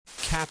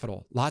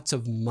capital, lots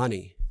of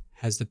money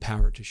has the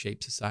power to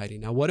shape society.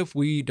 Now, what if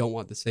we don't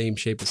want the same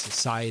shape of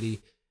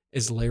society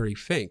as Larry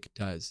Fink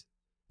does?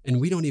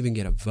 And we don't even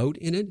get a vote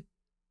in it.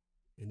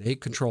 And they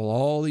control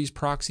all these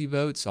proxy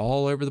votes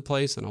all over the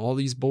place on all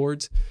these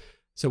boards.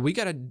 So we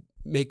got to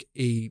make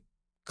a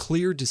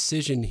clear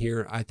decision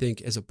here, I think,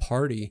 as a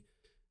party.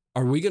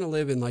 Are we going to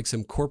live in like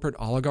some corporate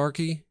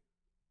oligarchy,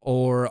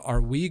 or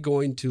are we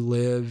going to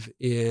live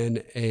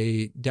in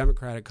a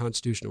democratic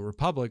constitutional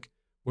republic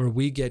where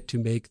we get to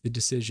make the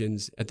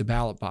decisions at the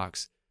ballot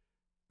box?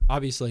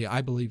 Obviously,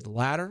 I believe the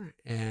latter.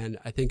 And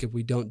I think if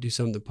we don't do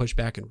something to push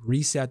back and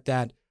reset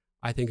that,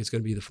 I think it's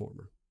going to be the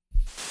former.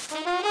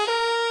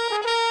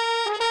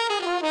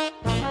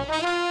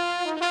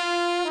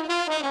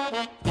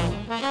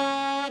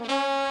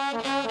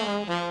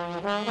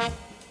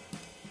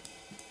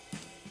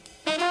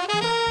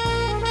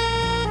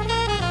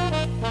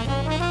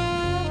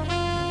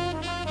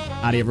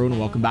 Howdy, everyone, and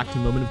welcome back to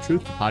Moment of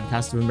Truth, the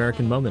podcast of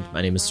American Moment.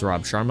 My name is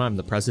Saurabh Sharma. I'm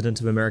the president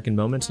of American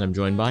Moment, and I'm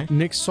joined by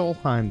Nick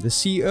Solheim, the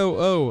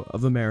COO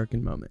of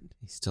American Moment.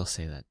 You still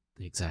say that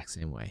the exact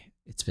same way.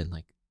 It's been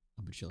like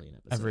a bajillion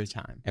episodes.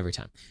 Every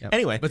time. Yep.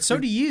 Anyway. But so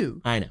do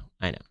you. I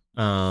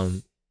know.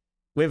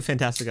 We have a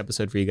fantastic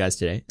episode for you guys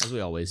today, as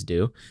we always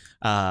do.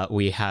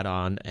 We had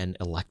on an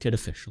elected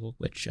official,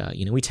 which,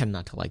 we tend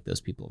not to like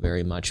those people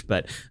very much,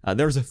 but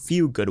there was a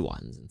few good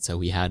ones. And so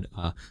we had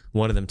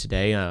one of them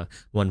today,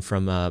 one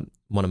from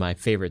one of my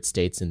favorite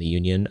states in the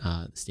union,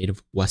 the state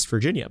of West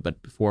Virginia.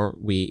 But before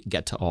we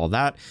get to all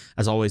that,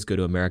 as always, go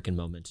to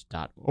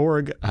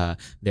AmericanMoment.org.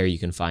 There you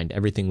can find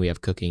everything we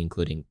have cooking,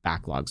 including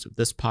backlogs of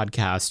this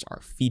podcast, our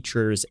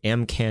features,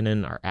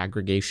 AmCanon, our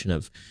aggregation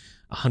of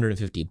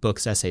 150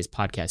 books, essays,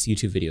 podcasts,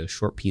 YouTube videos,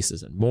 short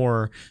pieces, and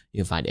more. You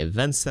can find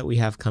events that we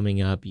have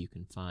coming up. You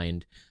can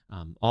find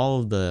all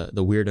of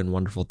the weird and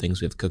wonderful things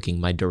we have cooking,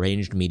 my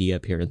deranged media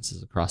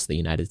appearances across the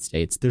United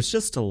States. There's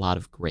just a lot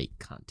of great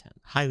content.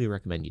 Highly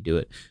recommend you do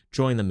it.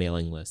 Join the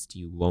mailing list.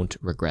 You won't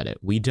regret it.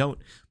 We don't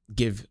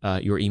give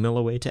your email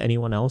away to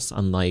anyone else,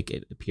 unlike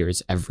it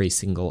appears every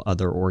single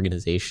other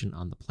organization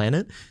on the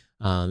planet.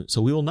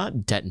 So we will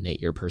not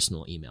detonate your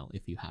personal email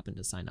if you happen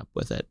to sign up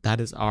with it.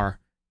 That is our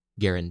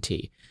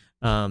guarantee.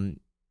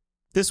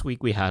 This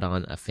week we had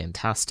on a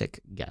fantastic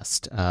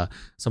guest,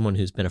 someone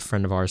who's been a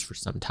friend of ours for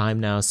some time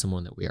now,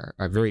 someone that we are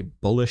very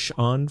bullish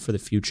on for the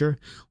future.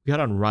 We had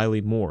on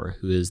Riley Moore,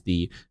 who is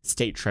the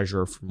state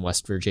treasurer from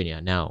West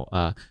Virginia.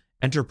 Now,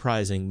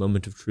 enterprising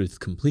Moment of Truth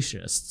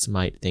completionists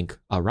might think,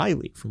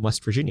 Riley from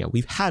West Virginia.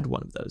 We've had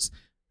one of those.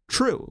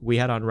 True, we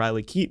had on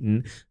Riley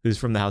Keaton, who's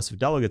from the House of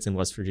Delegates in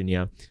West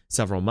Virginia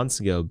several months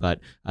ago,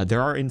 but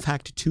there are in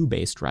fact two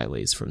based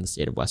Rileys from the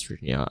state of West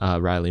Virginia.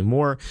 Riley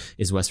Moore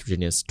is West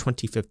Virginia's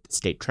 25th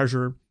state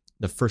treasurer,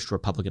 the first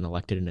Republican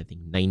elected in, I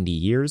think, 90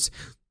 years.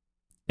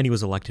 And he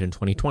was elected in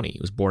 2020. He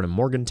was born in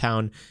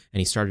Morgantown,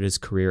 and he started his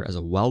career as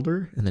a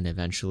welder, and then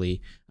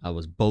eventually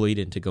was bullied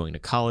into going to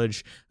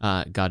college,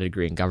 got a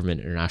degree in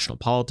government and international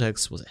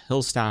politics, was a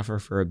Hill staffer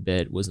for a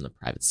bit, was in the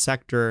private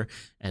sector,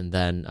 and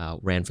then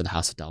ran for the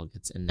House of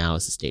Delegates, and now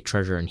is the state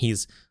treasurer. And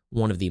he's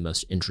one of the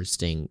most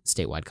interesting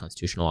statewide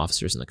constitutional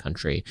officers in the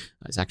country.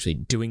 He's actually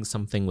doing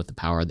something with the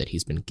power that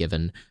he's been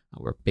given.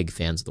 We're big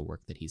fans of the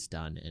work that he's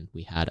done, and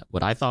we had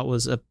what I thought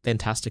was a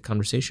fantastic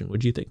conversation. What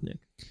do you think, Nick?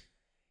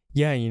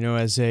 Yeah, I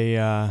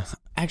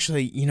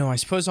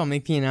suppose I'll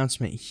make the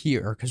announcement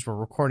here because we're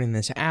recording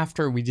this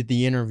after we did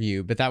the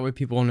interview, but that way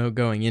people will know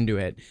going into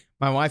it.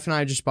 My wife and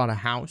I just bought a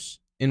house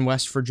in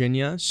West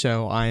Virginia,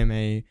 so I am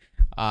a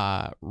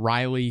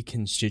Riley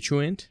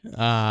constituent,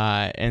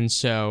 and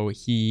so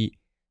he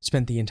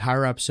spent the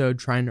entire episode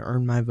trying to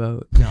earn my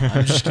vote. No,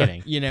 I'm just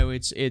kidding.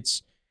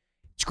 It's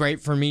great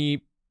for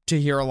me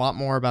to hear a lot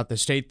more about the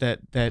state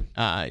that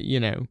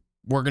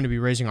we're going to be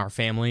raising our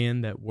family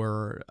in, that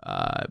we're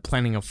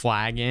planting a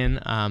flag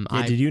in.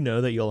 Did you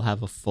know that you'll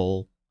have a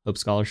full Hope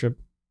Scholarship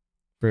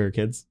for your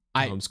kids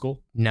in homeschool?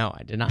 No,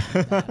 I did not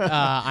know that.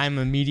 I'm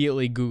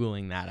immediately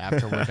Googling that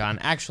after we're done.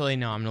 Actually,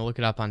 no, I'm going to look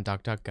it up on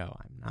DuckDuckGo.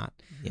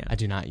 I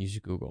do not use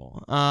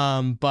Google.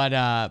 But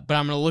I'm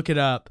going to look it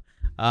up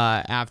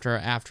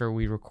after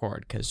we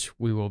record because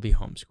we will be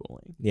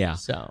homeschooling. Yeah.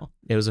 So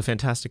it was a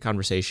fantastic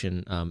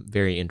conversation.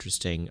 Very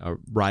interesting. A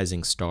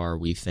rising star,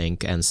 we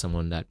think, and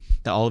someone that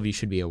all of you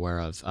should be aware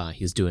of.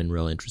 He's doing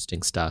real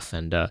interesting stuff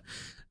and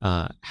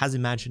has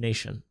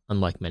imagination,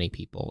 unlike many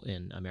people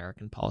in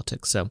American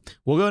politics. So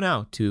we'll go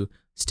now to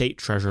State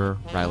Treasurer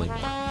Riley Moore.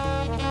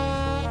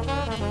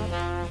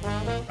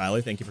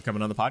 Riley, thank you for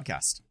coming on the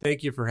podcast.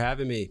 Thank you for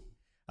having me.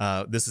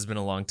 This has been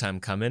a long time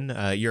coming.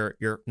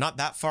 You're not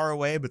that far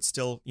away, but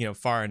still,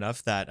 far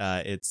enough that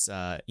it's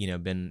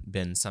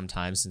been some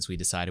time since we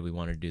decided we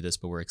wanted to do this.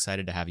 But we're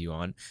excited to have you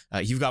on.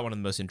 You've got one of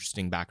the most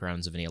interesting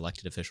backgrounds of any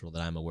elected official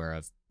that I'm aware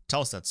of.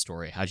 Tell us that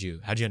story. How'd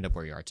you end up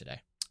where you are today?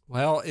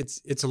 Well,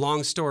 it's a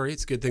long story.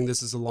 It's a good thing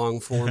this is a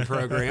long form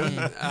program.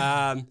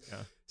 Yeah.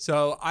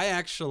 So I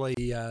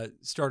actually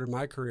started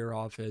my career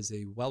off as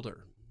a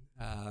welder.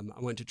 I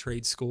went to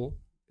trade school,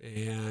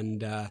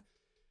 and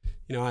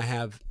I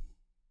have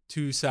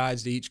two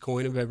sides to each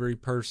coin of every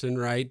person,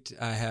 right?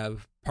 I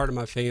have part of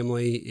my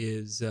family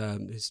is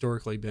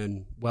historically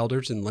been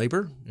welders in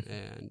labor,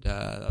 and the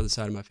other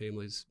side of my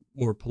family is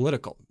more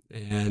political.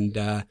 And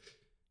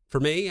for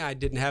me, I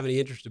didn't have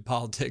any interest in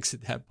politics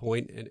at that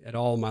point at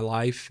all in my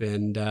life,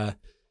 and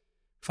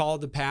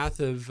followed the path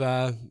of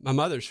my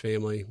mother's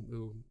family,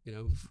 who, you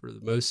know, for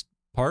the most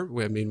part,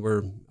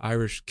 we're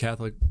Irish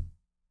Catholic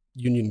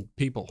union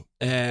people,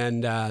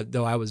 and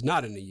though I was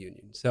not in a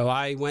union. So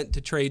I went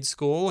to trade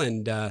school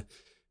and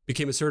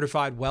became a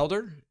certified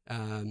welder.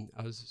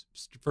 I was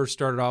first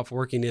started off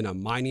working in a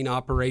mining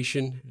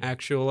operation,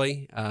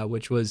 actually,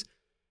 which was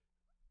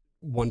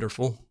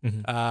wonderful.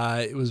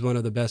 It was one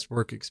of the best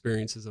work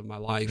experiences of my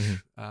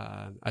life.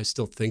 I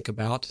still think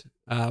about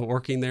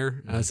working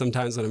there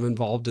sometimes when I'm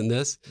involved in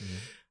this.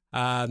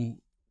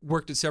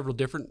 Worked at several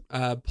different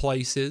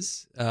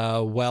places,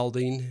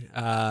 welding.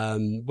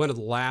 One of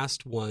the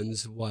last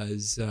ones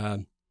was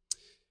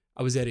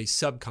I was at a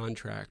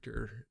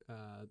subcontractor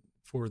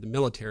for the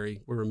military.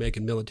 We were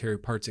making military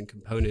parts and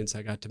components.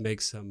 I got to make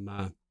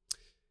some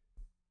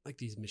like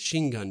these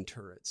machine gun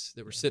turrets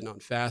that were sitting on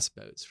fast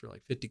boats for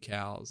like 50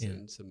 cals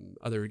and some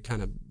other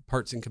kind of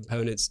parts and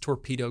components,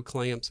 torpedo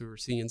clamps. We were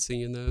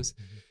CNCing those.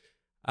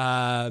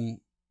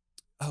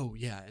 Oh,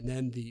 yeah. And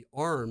then the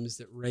arms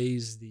that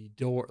raise the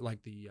door,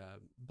 like the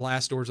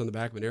blast doors on the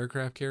back of an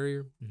aircraft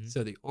carrier.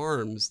 So the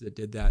arms that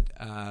did that,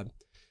 I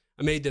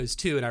made those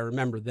too. And I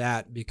remember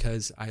that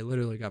because I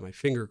literally got my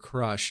finger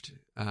crushed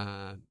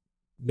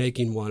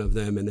making one of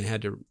them, and they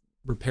had to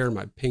repair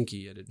my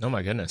pinky. It had Oh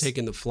my goodness.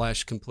 taken the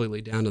flesh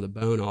completely down to the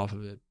bone off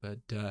of it.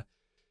 But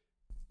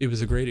it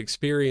was a great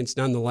experience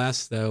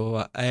nonetheless,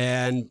 though.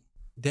 And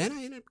then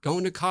I ended up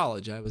going to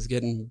college. I was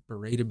getting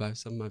berated by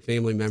some of my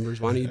family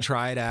members. Why don't you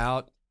try it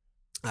out?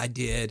 I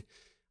did.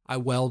 I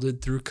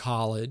welded through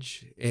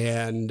college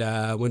and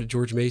went to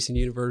George Mason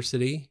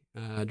University.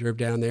 Drove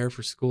down there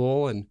for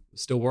school and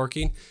still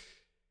working.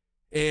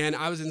 And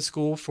I was in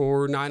school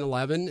for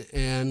 9/11,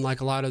 and like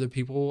a lot of other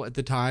people at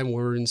the time,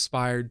 were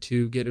inspired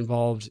to get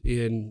involved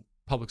in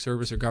public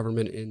service or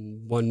government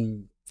in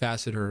one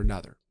facet or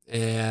another.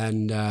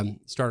 And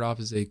started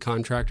off as a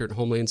contractor at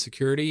Homeland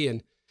Security,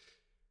 and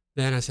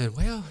then I said,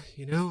 well,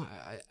 you know,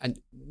 I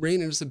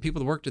ran into some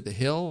people that worked at the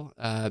Hill.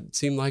 It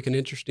seemed like an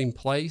interesting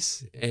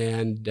place.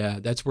 And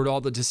that's where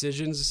all the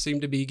decisions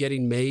seemed to be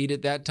getting made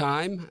at that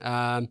time.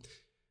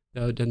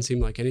 Though it doesn't seem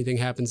like anything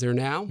happens there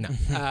now.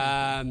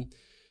 No.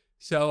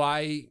 So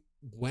I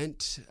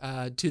went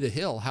to the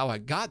Hill. How I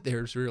got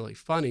there is really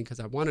funny because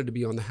I wanted to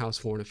be on the House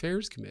Foreign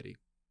Affairs Committee.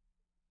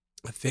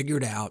 I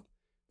figured out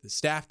the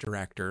staff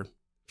director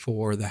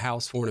for the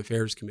House Foreign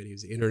Affairs Committee,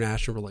 was the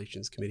International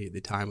Relations Committee at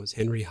the time, was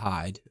Henry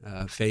Hyde,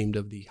 famed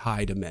of the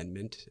Hyde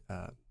Amendment,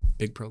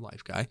 big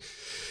pro-life guy.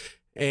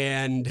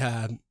 And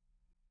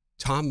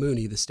Tom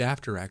Mooney, the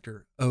staff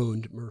director,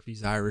 owned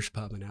Murphy's Irish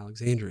Pub in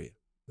Alexandria.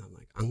 And I'm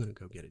like, I'm going to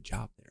go get a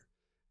job there.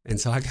 And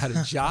so I got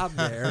a job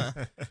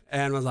there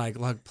and was like,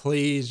 look,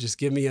 please just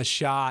give me a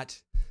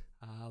shot.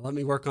 Let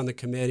me work on the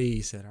committee.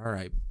 He said, all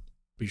right,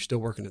 but you're still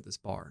working at this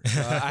bar.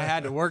 So I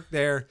had to work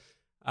there,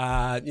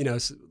 you know,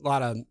 a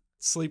lot of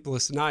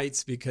sleepless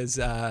nights because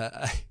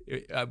I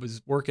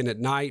was working at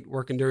night,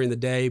 working during the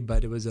day,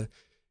 but it was a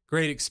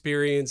great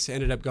experience.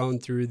 Ended up going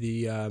through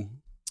the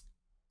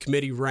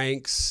committee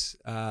ranks.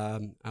 I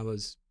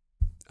was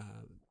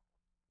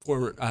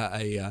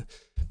a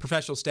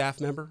professional staff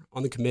member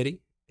on the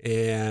committee,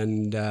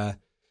 and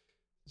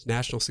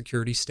national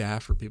security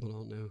staff, for people who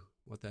don't know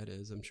what that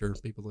is. I'm sure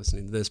people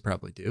listening to this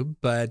probably do.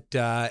 But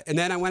and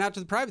then I went out to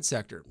the private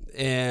sector,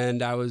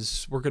 and I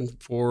was working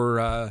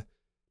for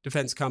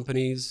defense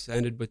companies,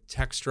 ended with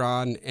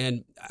Textron,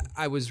 and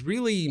I was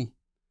really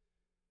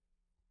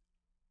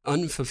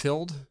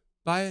unfulfilled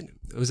by it.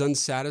 I was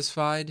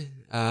unsatisfied.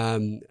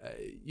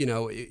 You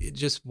know, it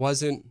just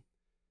wasn't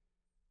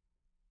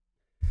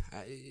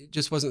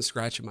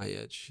scratching my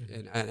itch.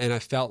 And I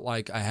felt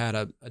like I had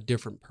a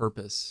different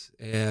purpose.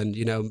 And,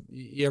 you know,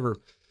 you ever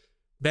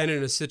been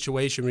in a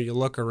situation where you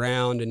look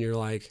around and you're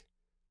like,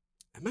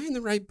 am I in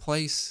the right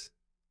place?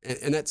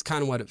 And that's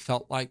kind of what it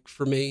felt like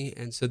for me.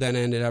 And so then I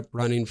ended up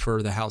running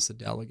for the House of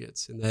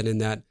Delegates. And then in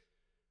that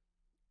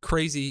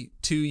crazy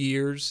 2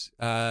 years,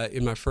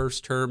 in my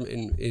first term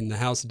in the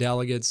House of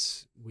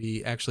Delegates,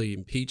 we actually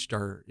impeached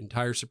our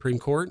entire Supreme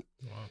Court.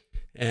 Wow.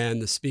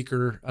 And the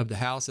Speaker of the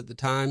House at the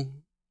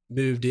time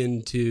moved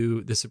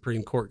into the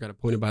Supreme Court, got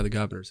appointed by the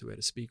governor. So we had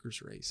a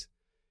speaker's race.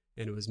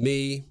 And it was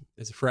me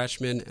as a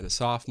freshman and a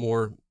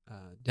sophomore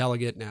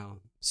delegate, now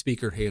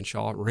Speaker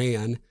Hanshaw,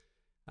 ran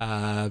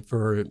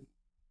for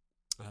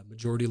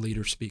majority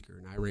leader speaker,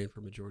 and I ran for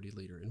majority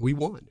leader, and we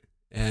won.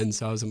 And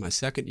so I was in my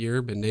second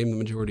year, been named the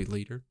majority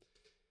leader.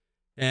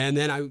 And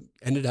then I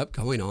ended up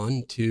going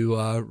on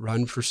to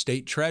run for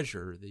state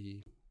treasurer.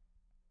 The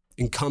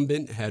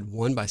incumbent had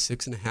won by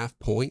 6.5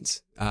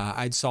 points.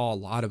 I saw a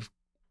lot of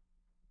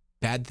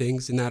bad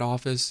things in that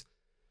office,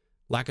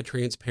 lack of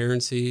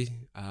transparency,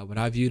 what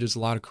I viewed as a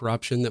lot of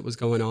corruption that was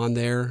going on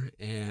there.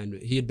 And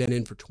he had been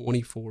in for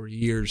 24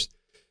 years.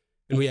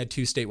 And we had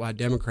 2 statewide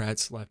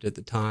Democrats left at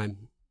the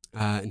time,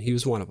 and he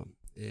was one of them.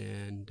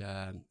 And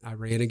I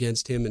ran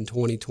against him in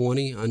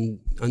 2020,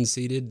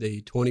 unseated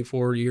the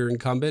 24-year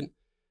incumbent,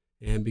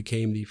 and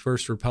became the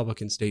first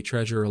Republican state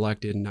treasurer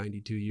elected in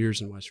 92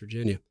 years in West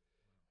Virginia,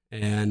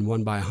 and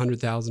won by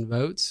 100,000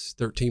 votes,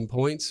 13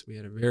 points. We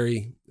had a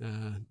very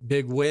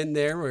big win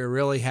there. We were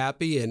really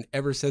happy. And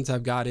ever since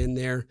I've got in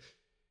there,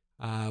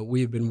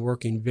 we've been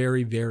working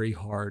very, very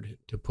hard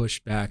to push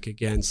back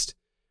against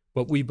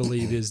what we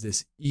believe is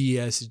this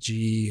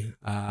ESG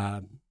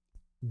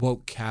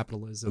woke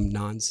capitalism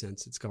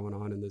nonsense that's going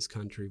on in this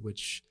country,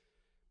 which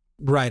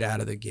right out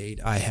of the gate,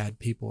 I had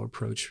people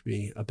approach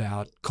me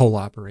about coal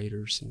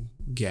operators and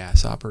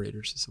gas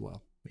operators as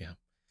well. Yeah.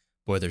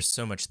 Boy, there's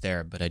so much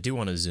there, but I do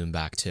want to zoom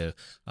back to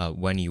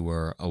when you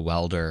were a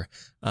welder.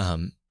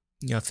 I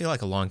feel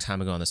like a long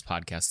time ago on this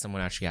podcast,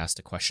 someone actually asked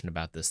a question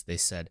about this. They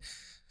said,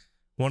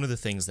 one of the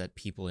things that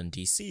people in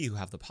DC who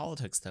have the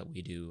politics that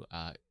we do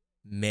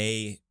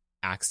may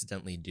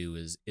accidentally do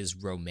is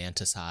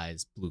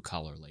romanticize blue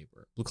collar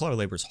labor. Blue collar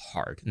labor is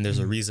hard, and there's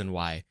a reason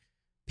why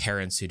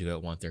parents who do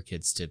it want their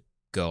kids to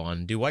go on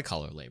and do white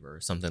collar labor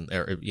or something,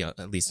 or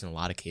at least in a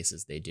lot of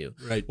cases they do.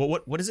 Right. Well,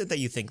 what is it that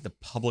you think the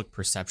public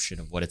perception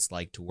of what it's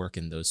like to work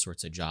in those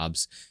sorts of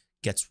jobs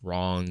gets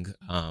wrong?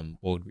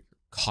 What would your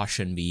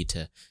caution be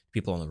to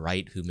people on the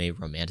right who may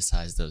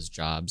romanticize those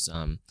jobs?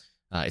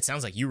 It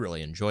sounds like you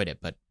really enjoyed it,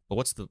 but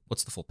what's the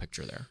full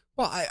picture there?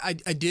 Well, I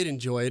did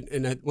enjoy it.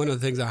 And one of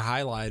the things I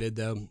highlighted,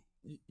 though,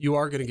 you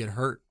are going to get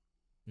hurt.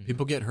 Mm-hmm.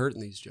 People get hurt in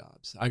these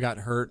jobs. I got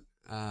hurt.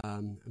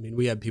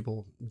 We had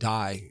people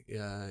die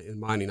in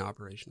mining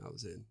operation I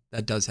was in.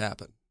 That does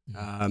happen.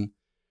 Mm-hmm.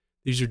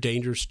 These are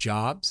dangerous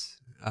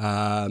jobs.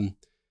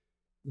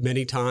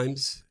 Many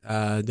times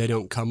they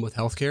don't come with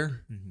health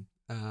care.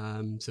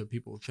 Mm-hmm. So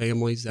people with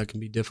families, that can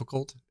be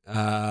difficult.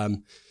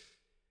 And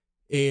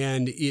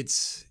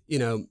it's,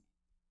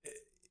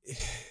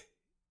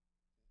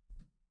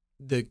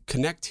 the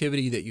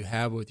connectivity that you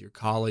have with your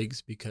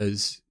colleagues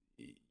because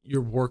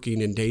you're working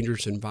in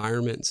dangerous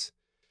environments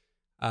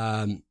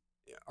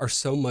are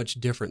so much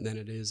different than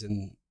it is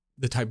in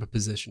the type of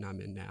position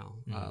I'm in now,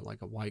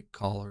 like a white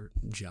collar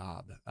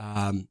job.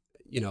 I'm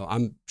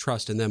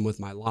trusting them with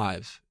my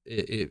life.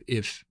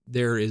 If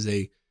there is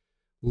a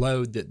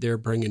load that they're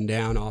bringing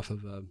down off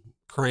of a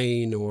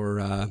crane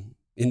or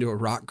into a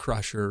rock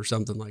crusher or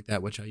something like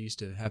that, which I used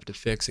to have to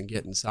fix and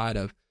get inside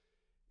of,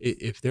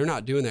 if they're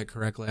not doing that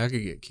correctly, I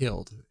could get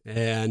killed.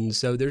 And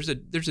so there's a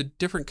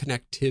different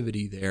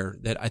connectivity there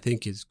that I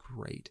think is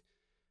great.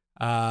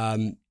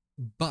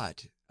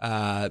 But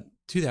to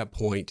that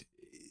point,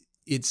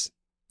 it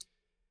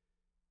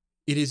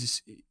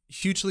is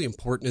hugely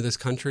important to this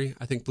country.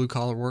 I think blue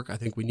collar work, I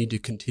think we need to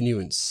continue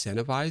to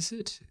incentivize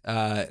it.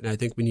 And I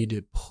think we need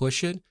to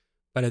push it,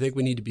 but I think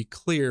we need to be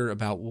clear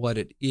about what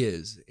it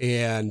is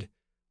and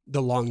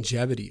the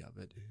longevity of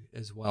it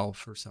as well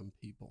for some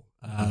people,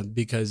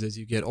 because as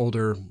you get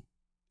older,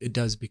 it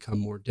does become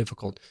more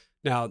difficult.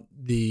 Now,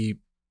 the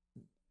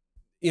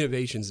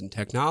innovations in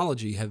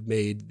technology have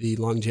made the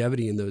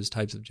longevity in those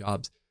types of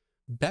jobs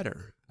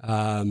better.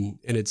 And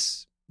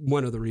it's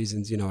one of the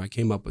reasons, I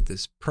came up with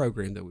this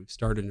program that we've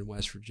started in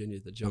West Virginia,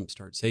 the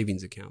Jumpstart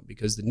Savings Account,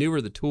 because the newer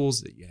the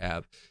tools that you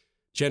have,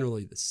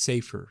 generally the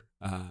safer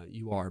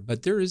you are.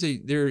 But there is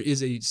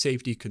a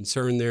safety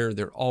concern there.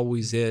 There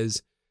always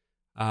is.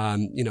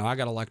 I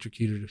got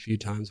electrocuted a few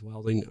times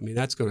welding.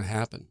 That's going to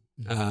happen.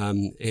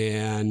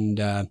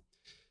 The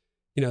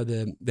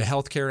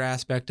healthcare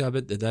aspect of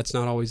it, that's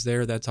not always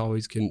there. That's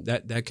always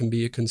that can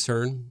be a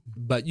concern,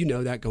 but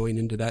that going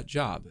into that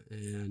job.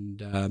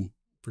 And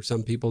for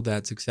some people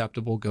that's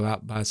acceptable, go out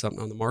and buy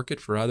something on the market.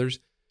 For others,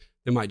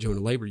 they might join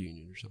a labor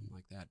union or something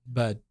like that.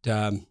 But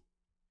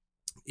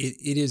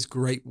it is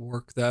great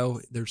work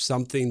though. There's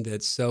something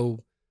that's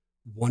so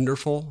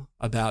wonderful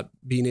about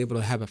being able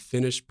to have a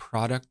finished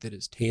product that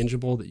is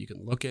tangible, that you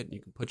can look at and you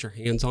can put your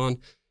hands on.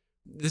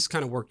 This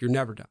kind of work, you're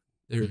never done.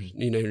 There's,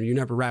 you're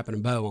never wrapping a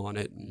bow on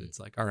it. And it's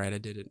like, all right, I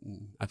did it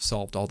and I've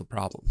solved all the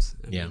problems.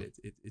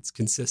 It's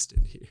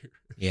consistent here.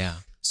 Yeah.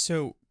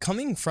 So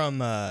coming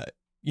from, a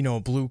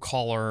blue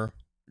collar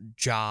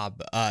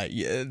job,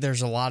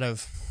 there's a lot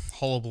of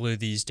hullabaloo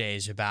these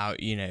days about,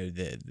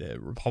 the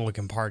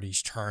Republican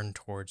Party's turn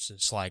towards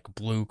this like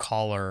blue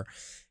collar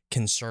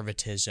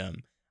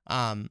conservatism.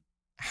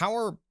 How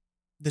are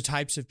the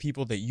types of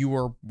people that you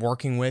are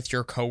working with,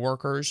 your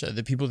coworkers,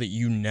 the people that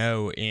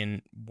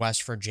in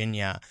West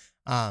Virginia,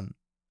 how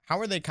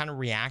are they kind of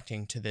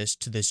reacting to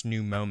this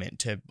new moment,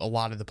 to a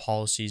lot of the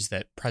policies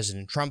that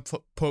President Trump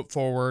put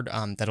forward,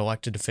 that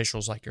elected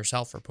officials like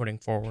yourself are putting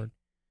forward?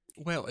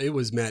 Well, it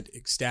was met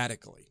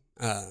ecstatically,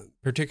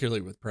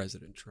 particularly with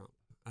President Trump.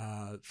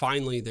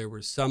 Finally, there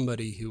was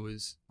somebody who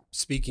was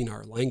speaking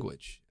our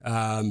language,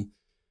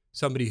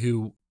 somebody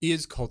who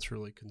is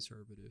culturally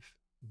conservative,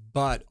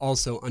 but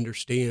also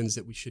understands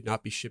that we should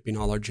not be shipping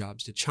all our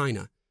jobs to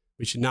China.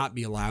 We should not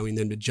be allowing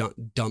them to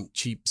dump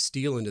cheap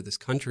steel into this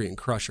country and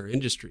crush our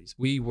industries.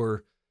 We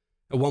were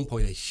at one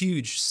point a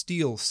huge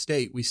steel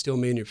state. We still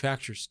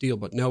manufacture steel,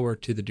 but nowhere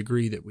to the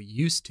degree that we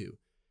used to.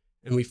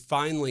 And we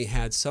finally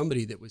had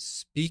somebody that was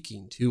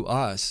speaking to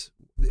us,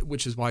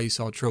 which is why you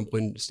saw Trump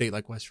win a state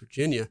like West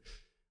Virginia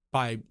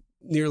by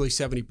nearly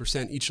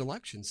 70% each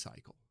election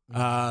cycle.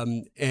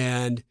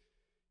 And,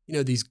 you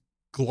know, these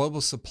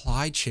global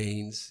supply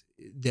chains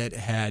that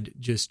had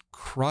just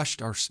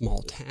crushed our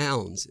small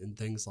towns and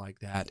things like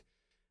that.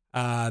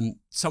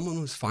 Someone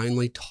was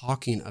finally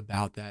talking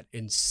about that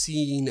and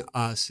seeing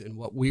us and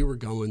what we were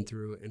going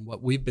through and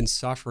what we've been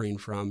suffering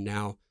from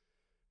now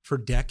for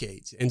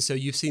decades. And so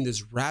you've seen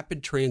this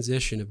rapid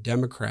transition of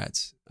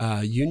Democrats,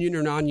 union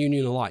or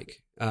non-union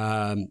alike,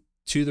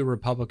 to the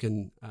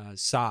Republican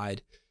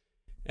side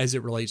as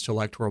it relates to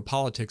electoral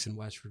politics in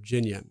West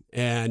Virginia.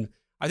 And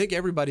I think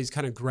everybody's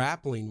kind of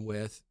grappling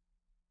with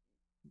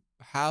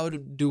how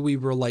do we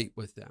relate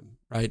with them,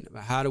 right?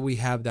 How do we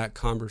have that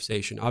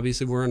conversation?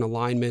 Obviously, we're in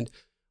alignment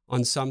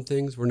on some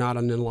things. We're not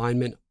in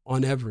alignment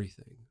on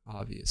everything,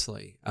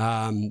 obviously.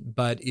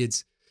 But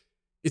it's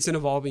an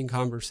evolving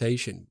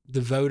conversation.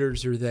 The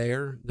voters are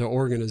there. The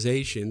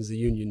organizations, the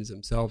unions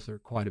themselves are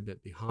quite a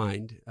bit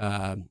behind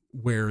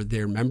where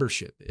their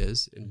membership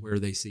is and where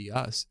they see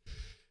us.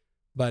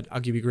 But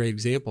I'll give you a great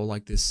example,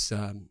 like this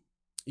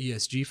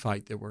ESG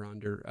fight that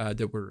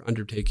we're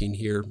undertaking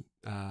here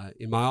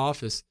in my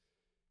office.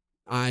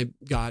 I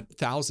got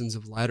thousands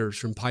of letters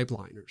from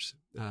pipeliners,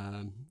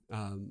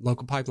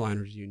 local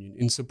pipeliners union,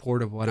 in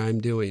support of what I'm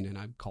doing. And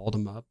I called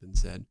them up and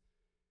said,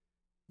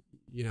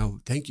 you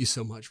know, thank you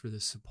so much for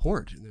this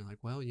support. And they're like,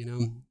 well, you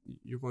know,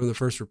 you're one of the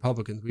first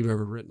Republicans we've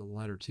ever written a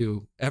letter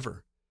to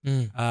ever.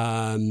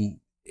 And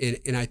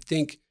I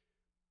think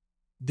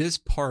this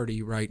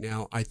party right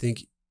now,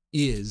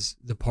 is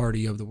the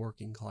party of the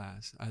working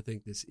class. I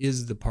think this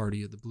is the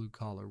party of the blue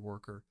collar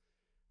worker.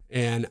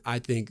 And I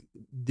think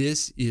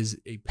this is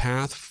a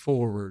path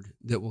forward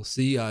that will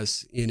see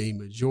us in a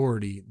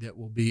majority that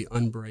will be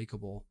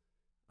unbreakable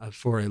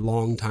for a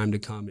long time to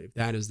come, if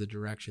that is the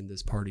direction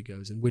this party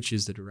goes, and which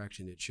is the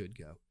direction it should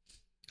go.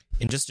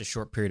 In just a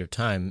short period of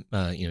time,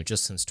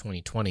 just since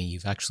 2020,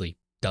 you've actually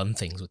done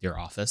things with your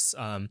office.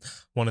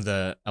 One of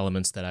the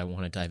elements that I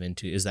want to dive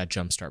into is that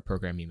Jumpstart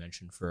program you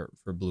mentioned for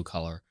blue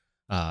collar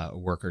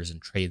workers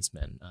and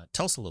tradesmen.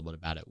 Tell us a little bit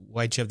about it.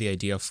 Why'd you have the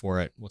idea for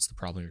it? What's the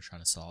problem you're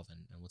trying to solve,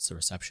 and what's the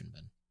reception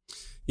been?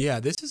 Yeah,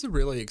 this is a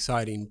really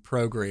exciting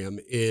program.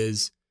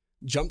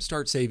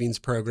 Jumpstart Savings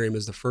Program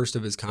is the first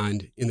of its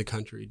kind in the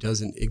country. It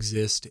doesn't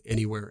exist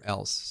anywhere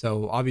else.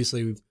 So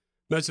obviously,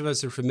 most of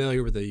us are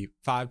familiar with the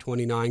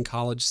 529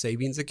 college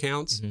savings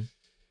accounts. Mm-hmm.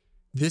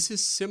 This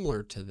is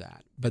similar to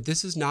that, but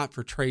this is not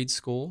for trade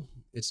school.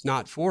 It's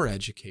not for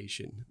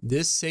education.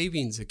 This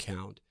savings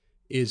account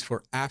is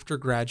for after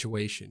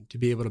graduation to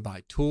be able to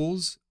buy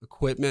tools,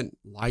 equipment,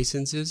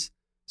 licenses,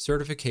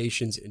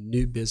 certifications, and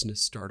new business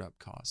startup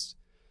costs.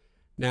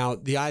 Now,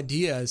 the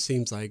idea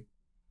seems like,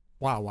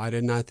 wow, why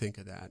didn't I think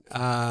of that?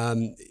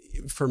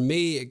 For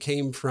me, it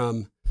came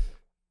from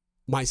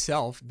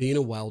myself being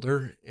a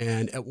welder.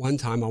 And at one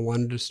time, I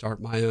wanted to start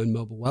my own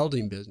mobile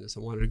welding business. I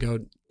wanted to go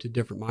to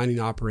different mining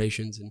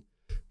operations and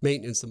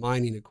maintenance the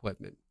mining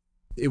equipment.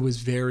 It was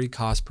very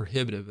cost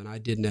prohibitive, and I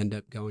didn't end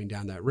up going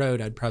down that road.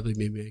 I'd probably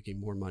be making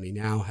more money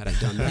now had I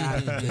done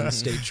that than a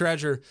state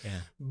treasurer. Yeah.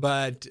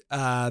 But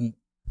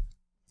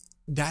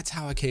that's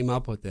how I came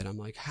up with it. I'm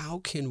like, how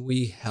can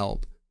we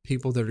help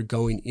people that are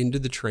going into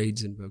the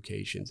trades and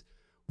vocations?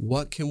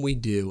 What can we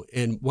do?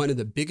 And one of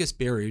the biggest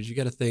barriers, you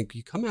got to think,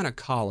 you come out of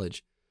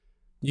college,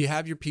 you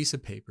have your piece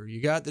of paper,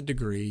 you got the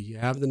degree, you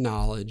have the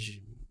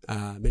knowledge,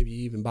 maybe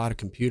you even bought a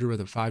computer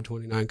with a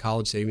 529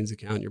 college savings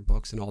account, your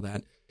books and all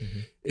that. Mm-hmm.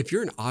 If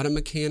you're an auto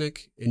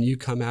mechanic and you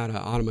come out of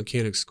auto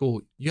mechanic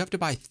school, you have to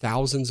buy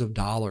thousands of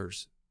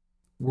dollars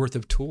worth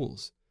of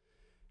tools.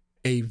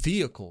 A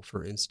vehicle,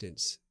 for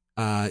instance,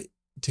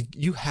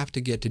 you have to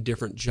get to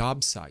different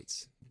job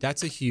sites.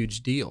 That's a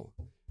huge deal.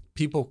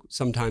 People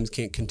sometimes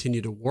can't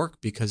continue to work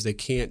because they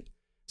can't,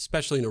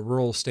 especially in a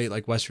rural state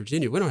like West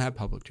Virginia. We don't have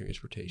public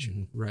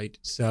transportation, mm-hmm. right?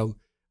 So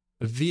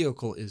a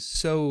vehicle is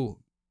so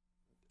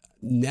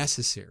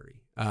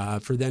necessary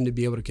for them to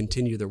be able to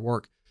continue their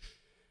work.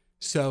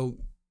 So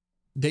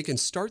they can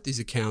start these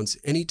accounts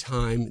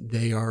anytime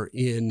they are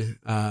in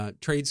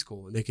trade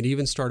school, and they can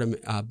even start them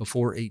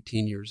before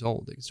 18 years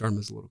old. They can start them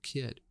as a little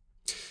kid.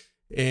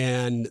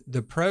 And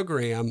the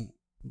program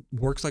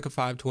works like a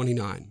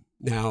 529.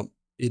 Now,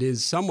 it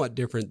is somewhat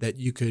different that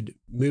you could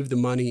move the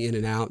money in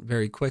and out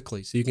very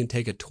quickly. So you can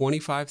take a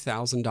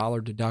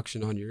 $25,000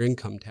 deduction on your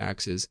income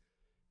taxes,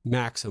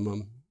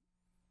 maximum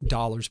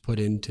dollars put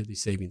into the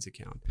savings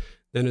account.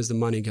 Then as the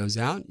money goes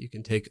out, you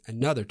can take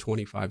another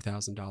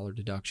 $25,000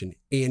 deduction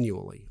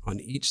annually on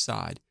each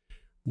side.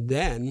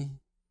 Then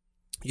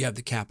you have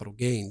the capital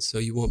gains. So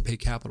you won't pay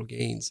capital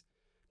gains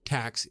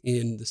tax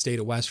in the state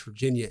of West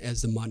Virginia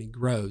as the money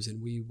grows.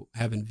 And we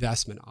have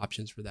investment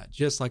options for that,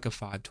 just like a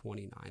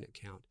 529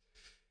 account.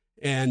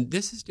 And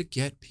this is to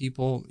get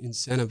people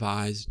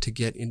incentivized to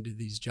get into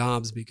these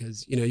jobs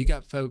because, you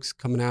got folks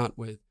coming out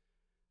with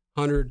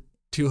 $100,000,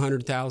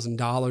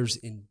 $200,000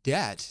 in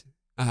debt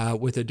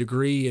with a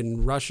degree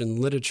in Russian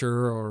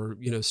literature or,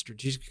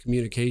 strategic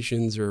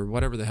communications or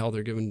whatever the hell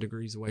they're giving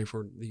degrees away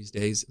for these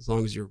days, as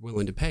long as you're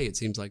willing to pay, it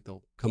seems like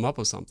they'll come up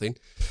with something.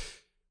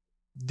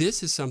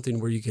 This is something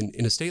where you can,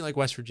 in a state like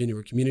West Virginia,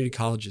 where community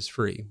college is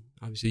free,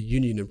 obviously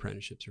union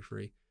apprenticeships are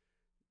free,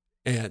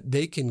 and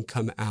they can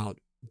come out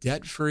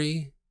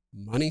debt-free,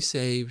 money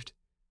saved,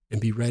 and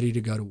be ready to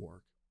go to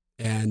work.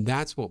 And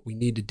that's what we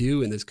need to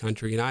do in this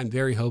country. And I'm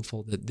very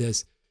hopeful that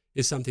this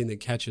is something that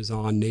catches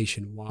on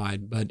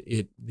nationwide. But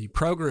the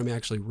program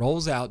actually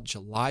rolls out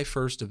July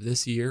 1st of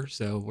this year.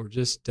 So we're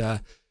just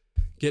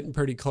getting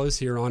pretty close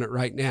here on it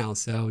right now.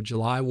 So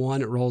July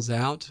 1, it rolls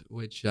out,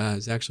 which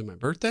is actually my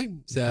birthday.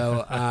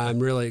 So I'm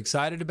really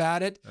excited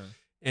about it.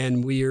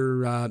 And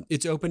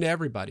it's open to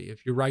everybody.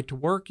 If you're right to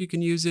work, you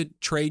can use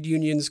it. Trade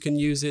unions can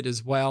use it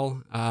as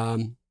well.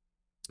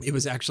 It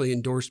was actually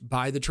endorsed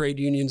by the trade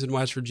unions in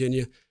West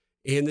Virginia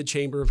and the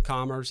Chamber of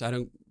Commerce. I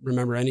don't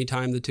remember any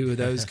time the two of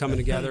those coming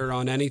together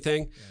on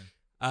anything.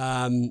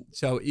 Yeah.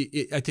 So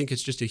I think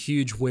it's just a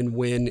huge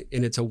win-win.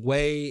 And it's a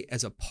way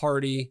as a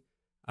party,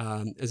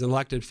 as an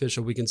elected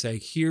official, we can say,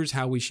 here's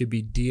how we should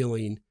be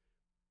dealing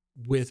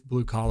with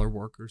blue-collar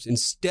workers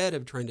instead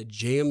of trying to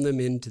jam them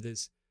into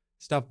this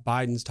stuff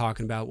Biden's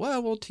talking about.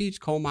 Well, we'll teach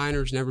coal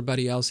miners and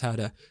everybody else how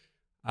to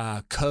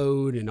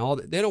code and all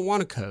that. They don't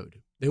want to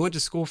code. They went to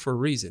school for a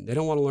reason. They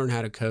don't want to learn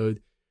how to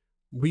code.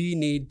 We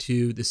need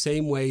to, the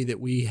same way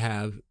that we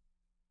have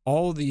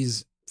all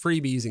these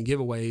freebies and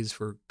giveaways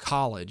for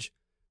college,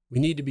 we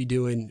need to be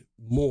doing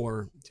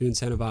more to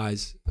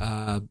incentivize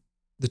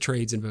the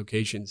trades and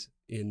vocations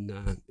in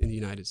the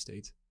United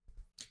States.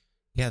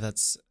 Yeah,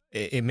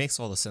 it makes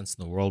all the sense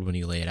in the world when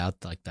you lay it out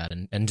like that.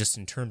 And just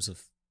in terms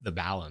of the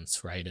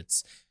balance, right?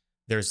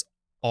 There's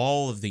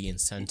all of the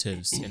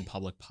incentives in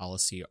public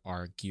policy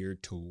are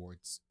geared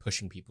towards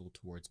pushing people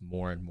towards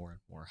more and more and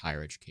more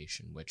higher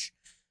education, which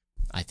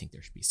I think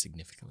there should be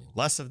significantly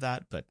less of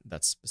that, but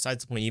that's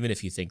besides the point. Even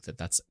if you think that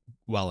that's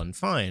well and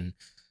fine,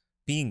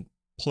 being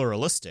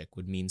pluralistic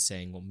would mean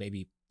saying, well,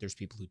 maybe there's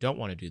people who don't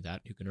want to do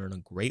that, who can earn a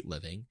great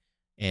living,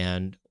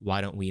 and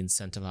why don't we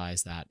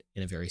incentivize that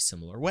in a very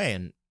similar way?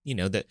 And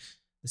that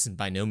this is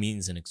by no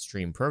means an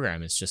extreme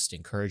program. It's just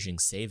encouraging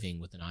saving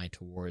with an eye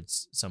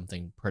towards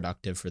something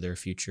productive for their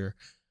future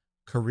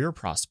career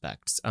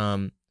prospects.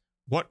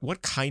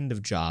 What kind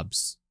of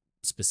jobs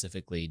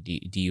specifically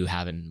do you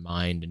have in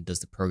mind, and does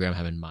the program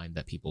have in mind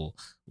that people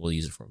will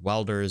use it for?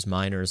 Welders,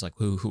 miners, like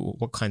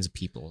what kinds of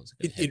people is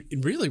it?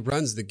 It really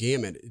runs the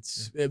gamut.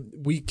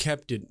 We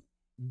kept it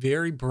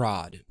very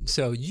broad,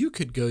 so you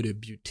could go to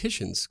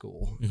beautician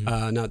school.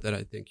 Mm-hmm. Not that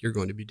I think you're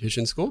going to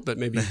beautician school, but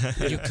maybe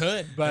you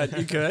could. But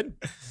you could.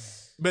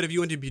 But if you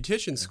went to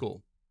beautician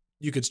school,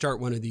 you could start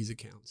one of these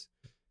accounts.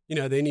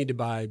 They need to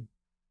buy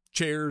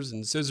chairs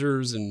and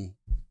scissors and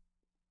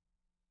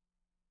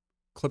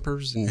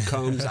clippers and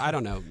combs. I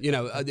don't know.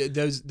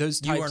 Those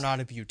types. You are not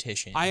a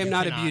beautician. I am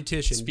not a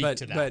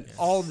beautician, but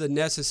all the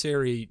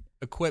necessary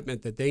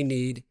equipment that they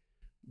need,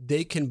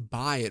 they can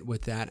buy it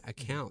with that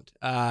account.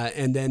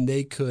 And then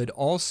they could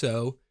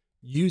also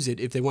use it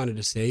if they wanted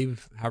to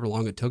save however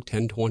long it took,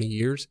 10, 20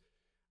 years,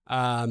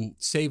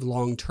 save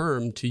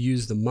long-term to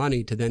use the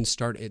money to then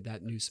start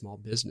that new small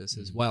business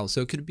as well.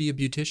 So it could be a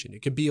beautician.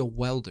 It could be a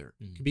welder.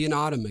 It could be an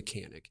auto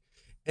mechanic.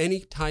 Any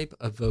type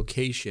of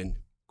vocation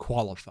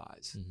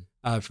qualifies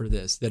for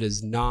this that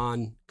is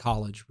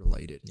non-college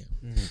related. Yeah.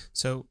 Mm-hmm.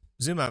 So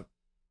zoom out.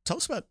 Tell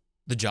us about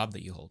the job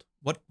that you hold.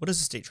 What is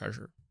a state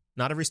treasurer?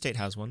 Not every state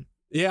has one.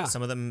 Yeah.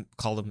 Some of them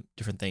call them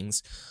different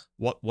things.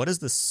 What is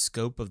the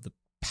scope of the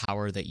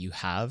power that you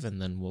have? And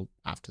then we'll,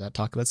 after that,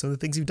 talk about some of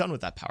the things you've done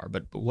with that power.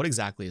 But what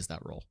exactly is that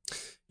role?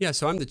 Yeah.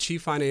 So I'm the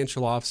chief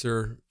financial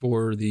officer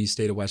for the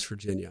state of West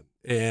Virginia.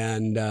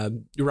 And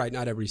you're right.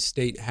 Not every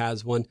state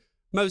has one.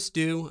 Most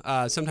do.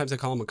 Sometimes they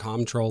call them a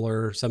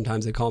comptroller.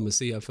 Sometimes they call them a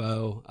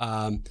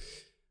CFO.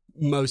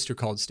 Most are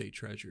called state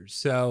treasurers.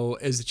 So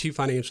as the chief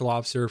financial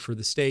officer for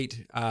the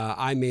state,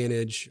 I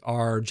manage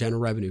our general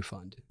revenue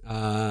fund.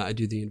 I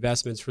do the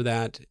investments for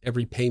that.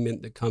 Every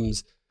payment that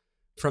comes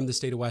from the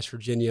state of West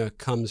Virginia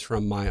comes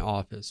from my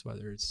office,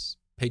 whether it's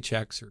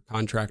paychecks or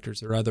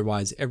contractors or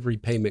otherwise. Every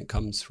payment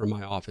comes from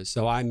my office.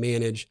 So I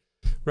manage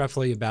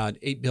roughly about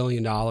 $8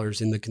 billion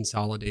in the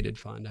consolidated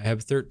fund. I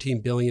have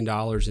 $13 billion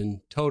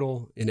in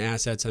total in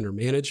assets under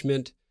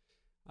management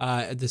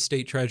at the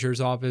state treasurer's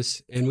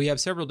office. And we have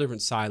several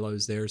different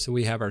silos there. So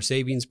we have our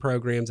savings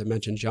programs. I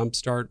mentioned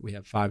Jumpstart. We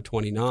have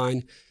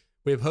 529.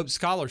 We have Hope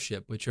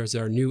Scholarship, which is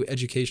our new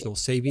educational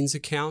savings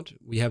account.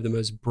 We have the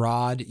most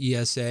broad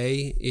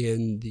ESA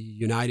in the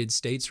United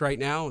States right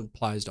now. It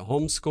applies to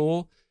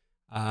homeschool,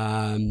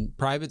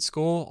 private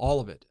school,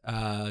 all of it,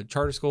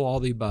 charter school, all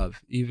the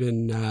above,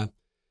 even,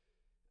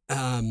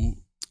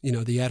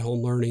 the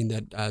at-home learning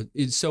that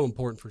is so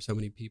important for so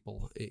many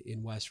people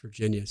in West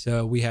Virginia.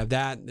 So we have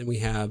that. And then we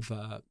have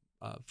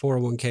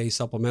 401k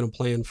supplemental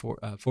plan for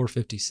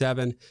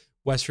 457,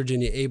 West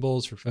Virginia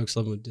Ables for folks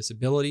living with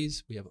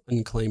disabilities. We have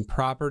unclaimed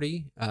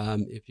property.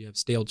 If you have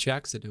stale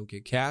checks that don't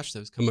get cashed,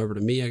 those come over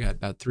to me. I got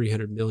about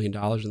 $300 million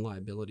in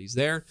liabilities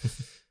there.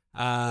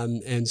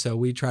 And so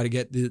we try to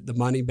get the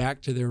money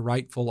back to their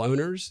rightful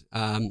owners.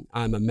 I'm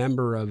a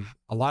member of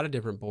a lot of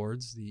different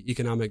boards, the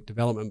Economic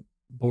Development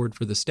Board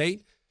for the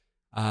state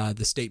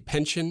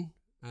pension.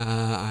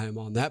 I'm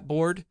on that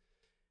board.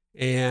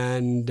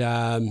 And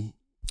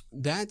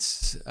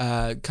that's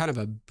kind of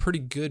a pretty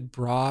good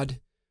broad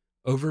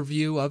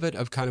overview of it,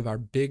 of kind of our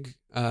big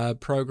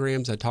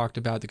programs. I talked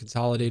about the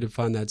Consolidated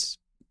Fund. That's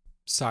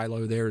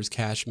silo there is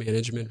cash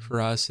management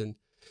for us. And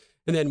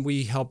then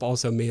we help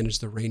also manage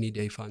the rainy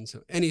day fund.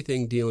 So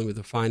anything dealing with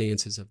the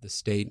finances of the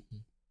state,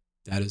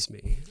 that is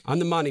me. I'm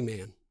the money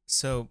man.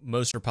 So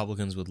most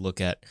Republicans would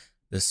look at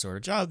this sort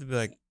of job, they'd be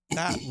like,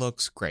 that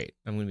looks great.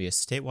 I'm going to be a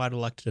statewide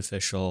elected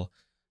official,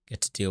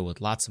 get to deal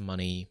with lots of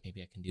money.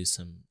 Maybe I can do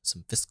some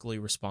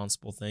fiscally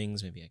responsible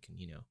things. Maybe I can,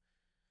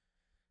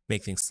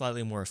 make things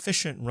slightly more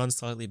efficient and run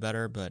slightly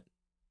better, but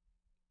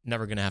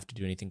never going to have to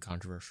do anything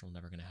controversial,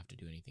 never going to have to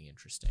do anything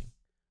interesting.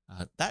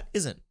 That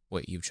isn't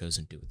what you've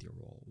chosen to do with your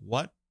role.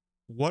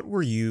 What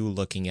were you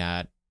looking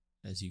at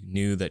as you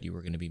knew that you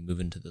were going to be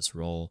moving to this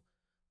role?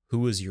 Who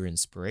was your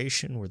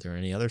inspiration? Were there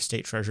any other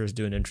state treasurers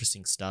doing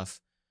interesting stuff?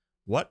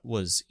 What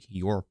was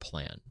your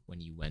plan when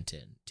you went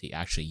in to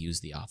actually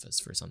use the office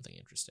for something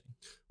interesting?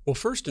 Well,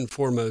 first and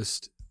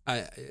foremost,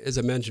 as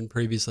I mentioned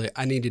previously,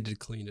 I needed to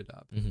clean it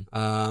up.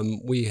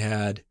 Mm-hmm. We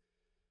had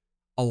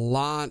a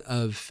lot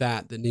of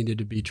fat that needed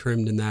to be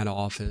trimmed in that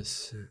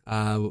office.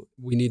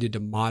 We needed to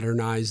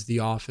modernize the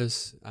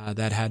office.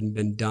 That hadn't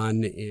been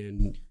done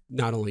in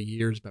not only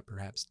years, but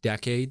perhaps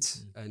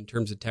decades in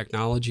terms of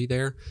technology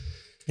there.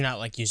 You're not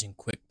like using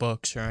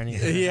QuickBooks or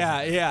anything.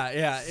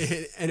 Yeah.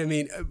 And I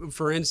mean,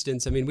 for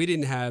instance, we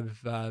didn't have,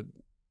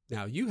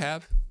 now you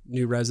have,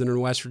 new resident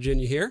of West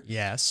Virginia here.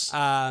 Yes.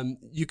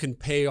 You can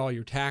pay all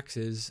your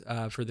taxes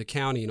for the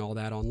county and all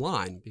that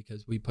online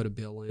because we put a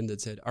bill in that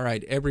said, all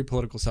right, every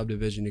political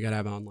subdivision, you got to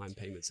have an online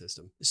payment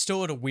system.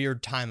 Still at a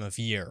weird time of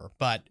year,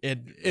 but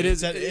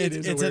it's at a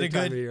good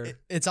time of year.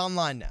 It's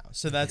online now.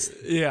 So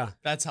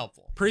that's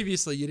helpful.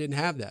 Previously, you didn't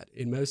have that.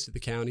 In most of the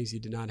counties, you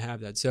did not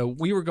have that. So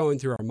we were going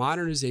through our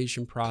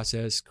modernization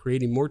process,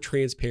 creating more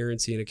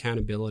transparency and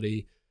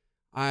accountability.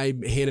 I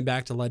handed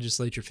back to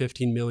legislature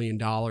 $15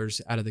 million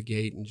out of the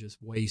gate and just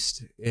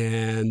waste.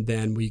 And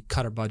then we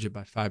cut our budget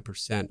by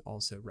 5%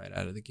 also right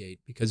out of the gate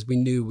because we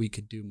knew we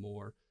could do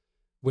more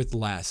with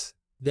less.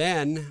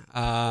 Then,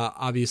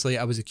 obviously,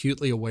 I was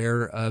acutely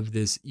aware of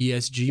this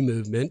ESG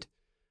movement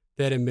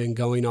that had been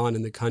going on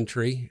in the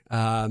country.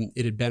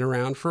 It had been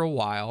around for a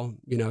while.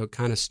 It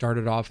kind of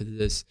started off as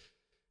this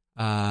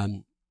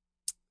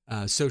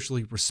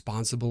socially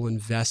responsible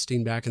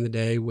investing back in the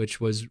day,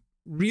 which was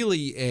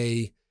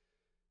really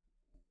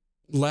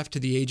left to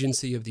the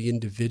agency of the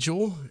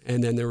individual.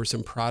 And then there were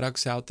some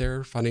products out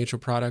there, financial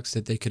products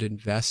that they could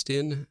invest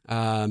in.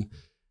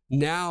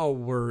 Now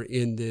we're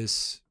in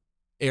this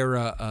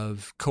era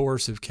of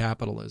coercive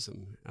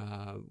capitalism,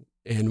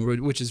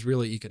 which is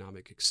really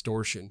economic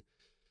extortion,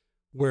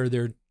 where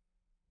they're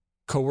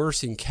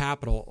coercing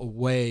capital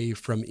away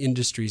from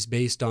industries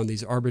based on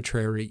these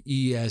arbitrary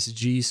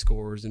ESG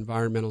scores,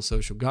 environmental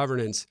social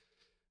governance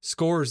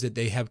scores that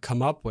they have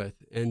come up with.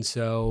 And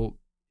so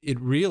it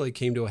really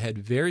came to a head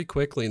very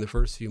quickly in the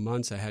first few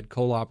months. I had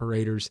coal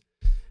operators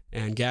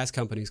and gas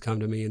companies come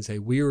to me and say,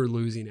 we are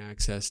losing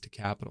access to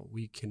capital.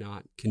 We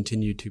cannot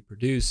continue to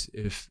produce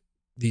if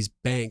these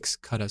banks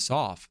cut us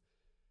off.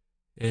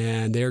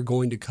 And they're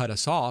going to cut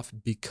us off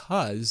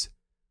because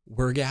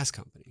we're a gas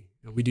company.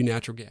 We do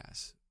natural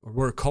gas, or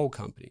we're a coal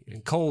company.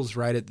 And coal's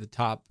right at the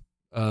top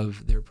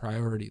of their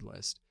priority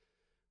list,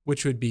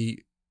 which would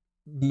be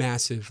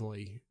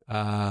massively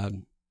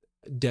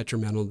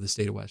detrimental to the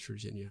state of West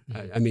Virginia.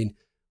 Mm-hmm.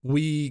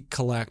 We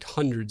collect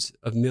hundreds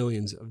of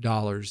millions of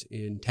dollars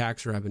in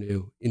tax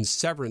revenue in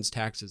severance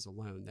taxes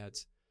alone.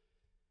 That's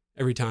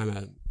every time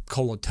a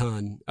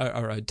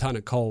ton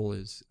of coal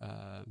is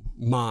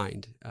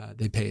mined,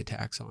 they pay a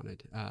tax on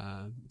it.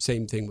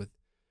 Same thing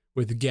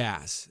with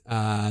gas,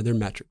 they're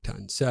metric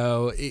tons.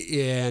 So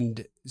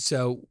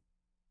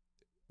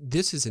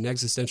this is an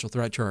existential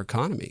threat to our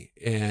economy,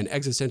 an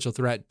existential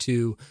threat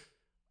to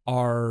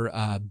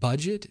our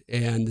budget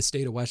and the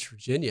state of West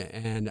Virginia.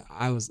 And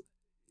I was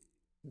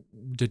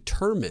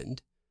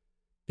determined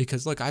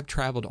because, look, I've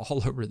traveled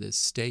all over this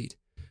state.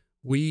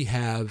 We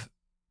have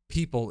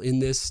people in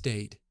this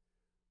state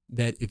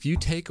that if you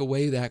take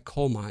away that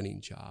coal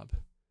mining job,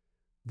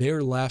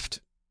 they're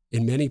left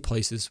in many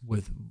places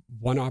with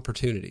one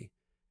opportunity,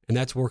 and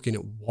that's working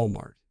at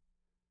Walmart.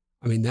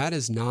 That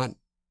is not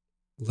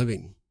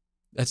living.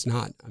 That's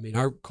not.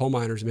 Our coal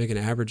miners make an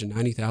average of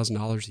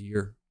 $90,000 a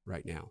year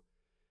right now.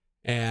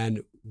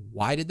 And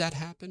why did that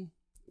happen?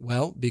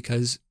 Well,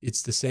 because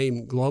it's the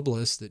same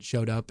globalists that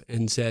showed up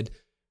and said,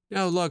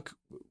 no, look,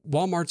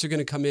 Walmarts are going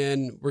to come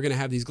in. We're going to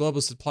have these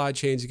global supply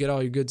chains. You get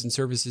all your goods and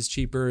services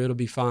cheaper. It'll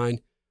be fine.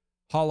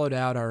 Hollowed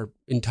out our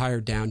entire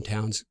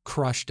downtowns,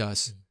 crushed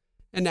us.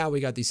 And now we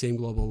got these same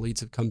global elites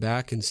have come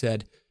back and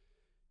said,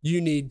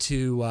 you need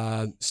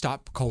to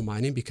stop coal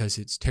mining because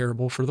it's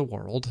terrible for the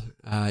world,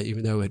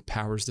 even though it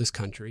powers this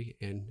country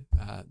and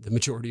the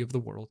majority of the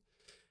world.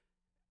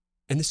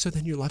 And so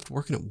then you're left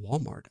working at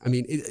Walmart. I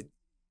mean,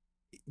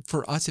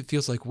 for us, it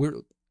feels like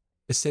we're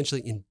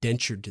essentially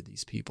indentured to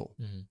these people.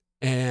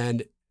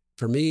 And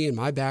for me and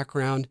my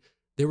background,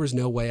 there was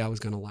no way I was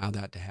going to allow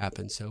that to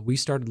happen. So we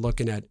started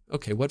looking at,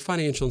 okay, what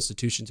financial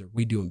institutions are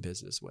we doing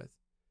business with?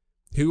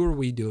 Who are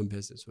we doing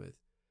business with?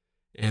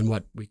 And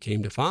what we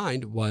came to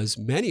find was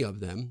many of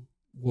them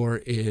were,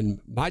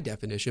 in my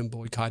definition,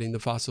 boycotting the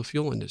fossil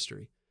fuel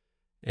industry.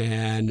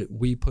 And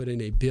we put in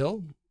a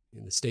bill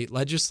in the state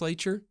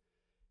legislature,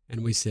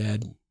 and we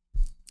said,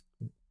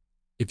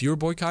 if you're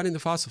boycotting the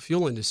fossil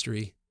fuel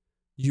industry,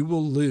 you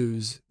will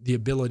lose the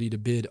ability to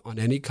bid on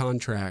any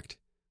contract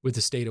with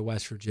the state of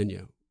West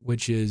Virginia,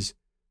 which is,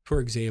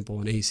 for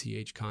example, an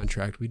ACH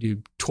contract. We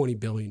do $20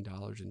 billion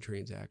in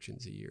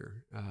transactions a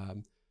year.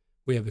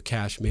 We have a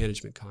cash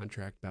management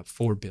contract, about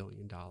 $4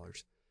 billion.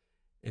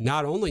 And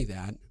not only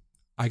that,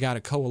 I got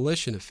a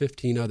coalition of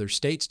 15 other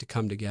states to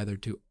come together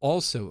to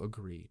also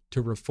agree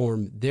to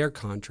reform their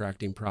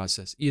contracting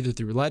process, either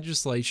through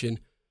legislation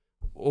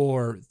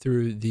or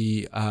through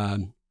the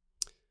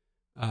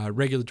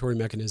regulatory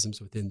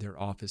mechanisms within their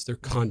office, their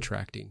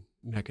contracting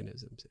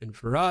mechanisms. And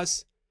for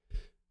us,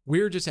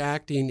 we're just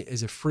acting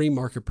as a free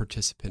market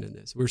participant in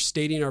this. We're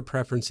stating our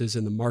preferences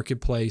in the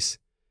marketplace.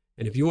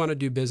 And if you want to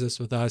do business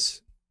with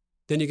us,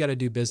 then you got to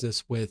do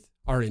business with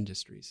our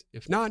industries.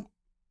 If not,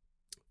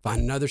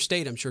 find another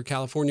state. I'm sure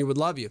California would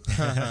love you.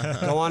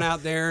 Go on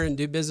out there and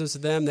do business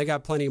with them. They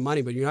got plenty of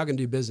money, but you're not going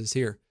to do business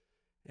here.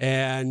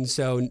 And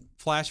so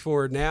flash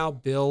forward now,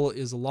 bill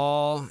is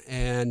law.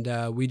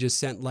 And we just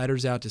sent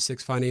letters out to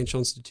 6 financial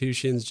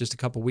institutions just a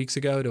couple weeks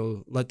ago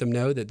to let them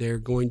know that they're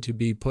going to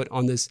be put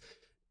on this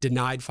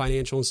denied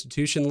financial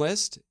institution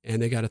list.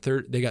 And they got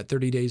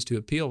 30 days to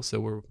appeal. So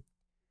we're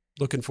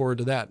looking forward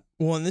to that.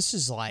 Well, and this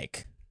is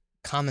like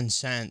common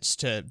sense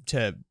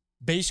to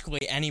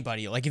basically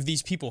anybody. Like, if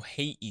these people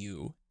hate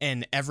you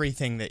and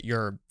everything that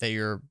your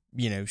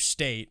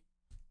state,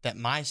 that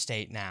my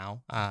state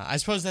now, I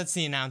suppose that's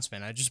the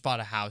announcement. I just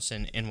bought a house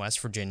in West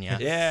Virginia.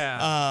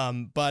 Yeah.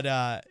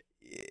 But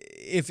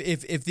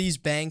if these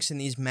banks and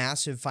these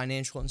massive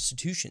financial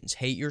institutions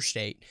hate your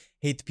state,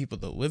 hate the people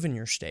that live in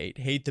your state,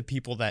 hate the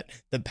people that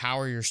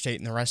power your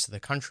state and the rest of the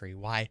country,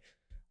 why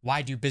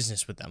do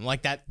business with them?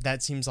 Like,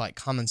 that seems like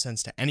common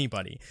sense to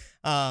anybody.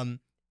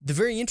 The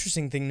very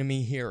interesting thing to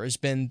me here has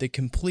been the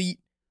complete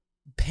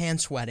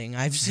pants wetting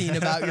I've seen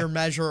about your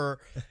measure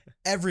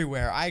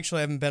everywhere. I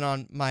actually haven't been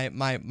on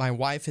my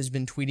wife has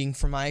been tweeting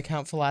from my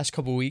account for the last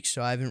couple of weeks,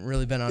 so I haven't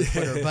really been on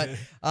Twitter.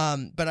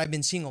 But I've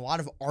been seeing a lot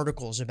of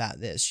articles about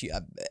this.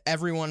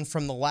 Everyone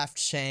from the left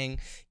saying,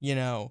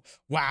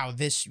 wow,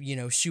 this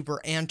super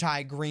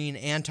anti-green,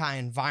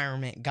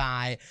 anti-environment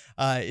guy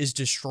is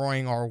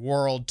destroying our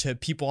world, to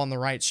people on the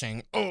right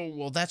saying, oh,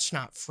 well, that's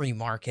not free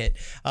market.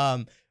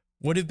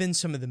 What have been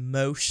some of the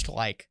most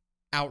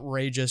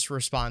outrageous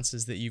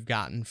responses that you've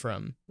gotten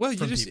from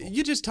people?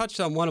 You just touched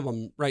on one of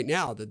them right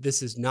now, that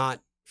this is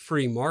not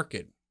free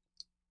market.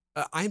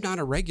 I'm not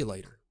a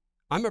regulator.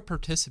 I'm a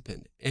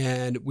participant,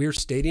 and we're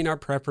stating our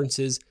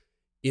preferences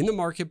in the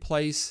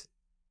marketplace,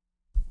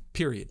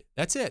 period.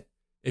 That's it.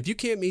 If you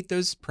can't meet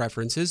those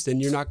preferences, then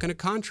you're not going to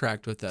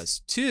contract with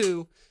us.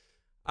 2,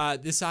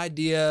 this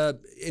idea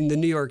in the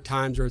New York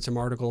Times wrote some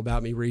article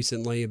about me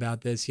recently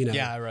about this.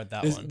 Yeah, I read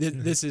that one.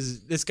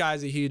 This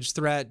guy's a huge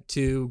threat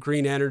to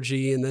green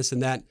energy and this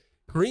and that.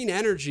 Green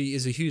energy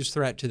is a huge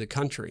threat to the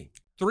country.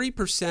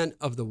 3%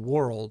 of the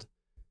world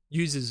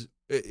uses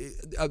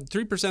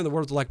 3% of the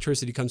world's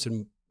electricity comes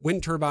from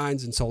wind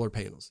turbines and solar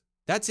panels.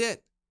 That's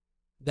it.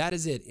 That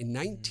is it. In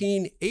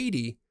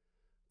 1980,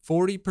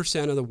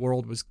 40% of the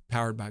world was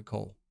powered by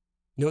coal.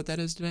 You know what that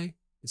is today?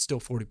 It's still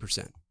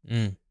 40%.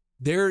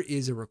 There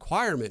is a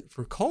requirement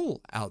for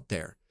coal out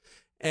there.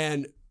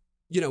 And,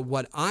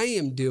 what I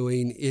am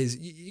doing is,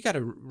 you got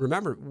to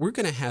remember, we're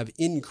going to have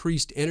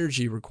increased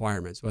energy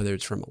requirements, whether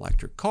it's from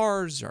electric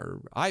cars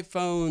or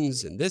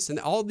iPhones and this and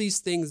all these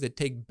things that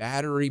take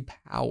battery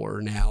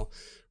power now.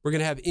 We're going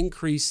to have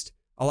increased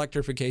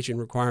electrification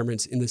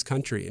requirements in this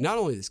country. And not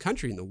only this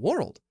country, in the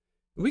world.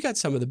 We got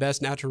some of the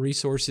best natural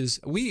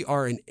resources. We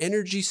are an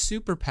energy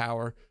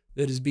superpower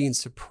that is being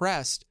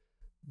suppressed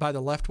by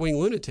the left-wing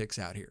lunatics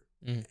out here.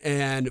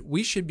 And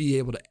we should be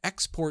able to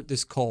export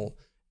this coal,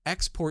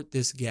 export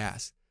this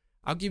gas.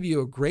 I'll give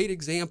you a great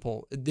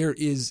example. There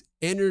is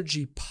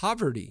energy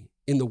poverty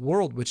in the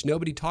world, which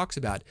nobody talks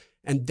about.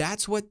 And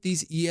that's what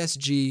these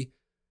ESG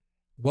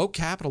woke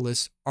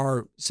capitalists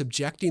are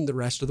subjecting the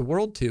rest of the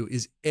world to,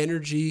 is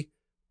energy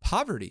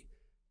poverty.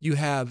 You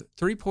have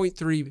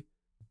 3.3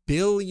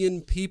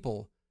 billion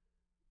people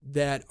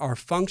that are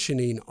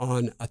functioning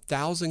on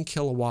 1,000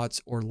 kilowatts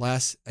or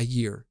less a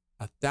year.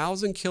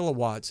 1,000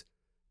 kilowatts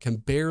can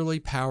barely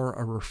power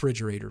a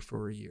refrigerator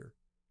for a year.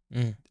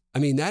 I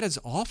mean, that is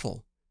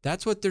awful.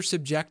 That's what they're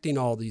subjecting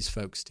all these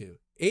folks to.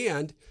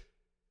 And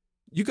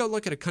you go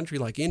look at a country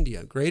like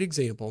India, great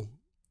example.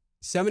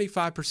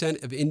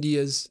 75% of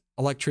India's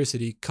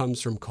electricity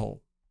comes from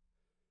coal.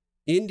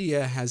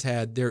 India has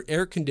had their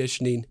air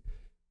conditioning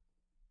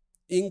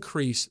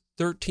increase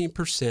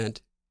 13%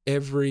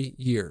 every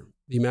year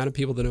the amount of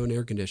people that own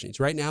air conditionings.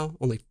 Right now,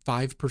 only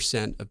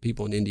 5% of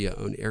people in India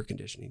own air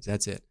conditionings.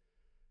 That's it.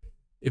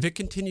 If it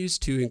continues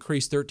to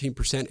increase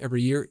 13%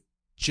 every year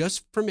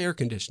just from air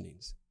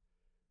conditionings,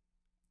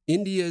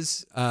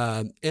 India's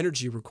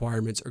energy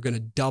requirements are going to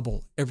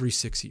double every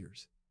 6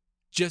 years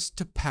just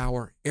to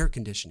power air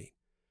conditioning.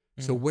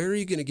 So where are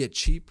you going to get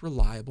cheap,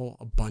 reliable,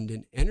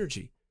 abundant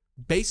energy?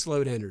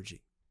 Baseload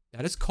energy.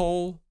 That is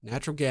coal,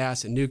 natural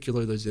gas, and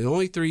nuclear. Those are the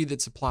only three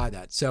that supply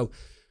that. So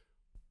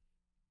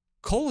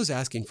coal is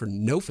asking for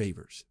no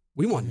favors.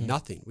 We want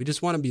nothing. We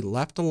just want to be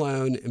left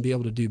alone and be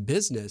able to do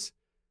business.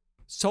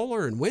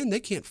 Solar and wind, they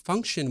can't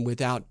function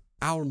without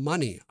our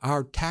money,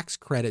 our tax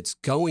credits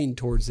going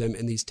towards them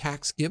and these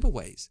tax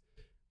giveaways.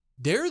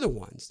 They're the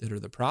ones that are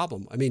the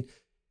problem. I mean,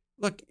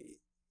 look,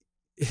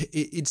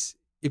 it's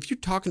if you're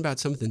talking about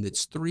something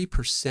that's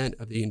 3%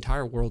 of the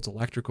entire world's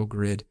electrical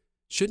grid,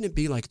 shouldn't it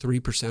be like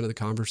 3% of the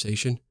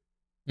conversation?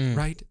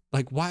 Right?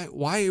 Like why,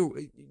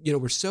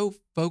 we're so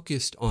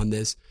focused on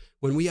this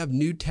when we have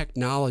new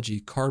technology,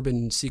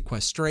 carbon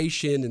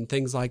sequestration and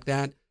things like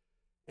that.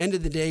 End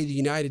of the day, the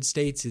United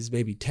States is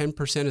maybe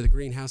 10% of the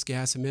greenhouse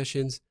gas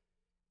emissions.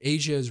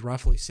 Asia is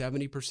roughly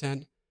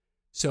 70%.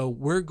 So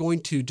we're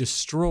going to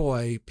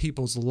destroy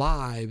people's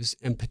lives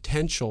and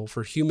potential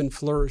for human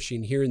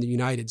flourishing here in the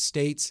United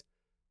States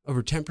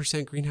over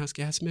 10% greenhouse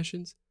gas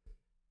emissions.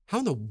 How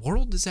in the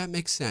world does that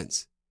make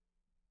sense?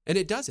 And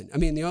it doesn't. I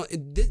mean,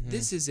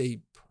 this is a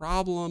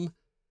problem,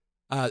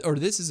 or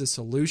this is a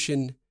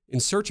solution in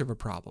search of a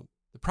problem.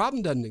 The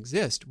problem doesn't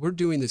exist. We're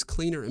doing this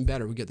cleaner and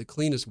better. We get the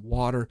cleanest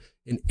water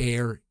and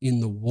air in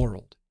the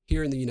world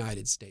here in the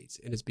United States.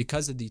 And it's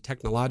because of the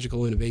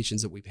technological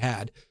innovations that we've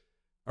had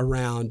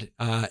around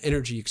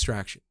energy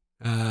extraction,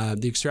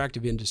 the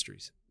extractive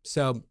industries.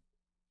 So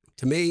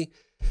to me,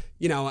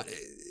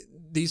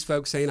 these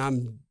folks saying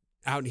I'm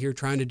out here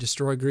trying to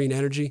destroy green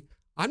energy,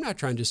 I'm not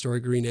trying to destroy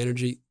green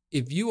energy.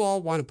 If you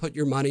all want to put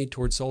your money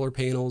towards solar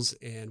panels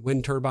and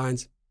wind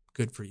turbines,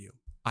 good for you.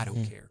 I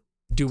don't care.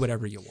 Do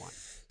whatever you want.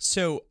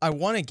 So I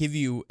want to give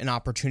you an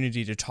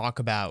opportunity to talk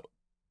about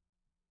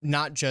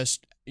not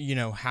just,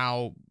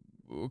 how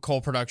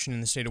coal production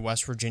in the state of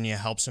West Virginia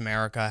helps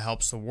America,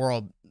 helps the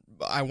world.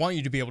 I want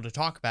you to be able to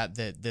talk about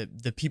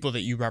the people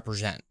that you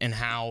represent and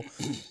how,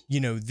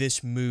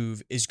 this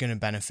move is going to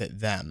benefit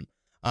them.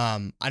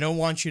 I don't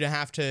want you to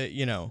have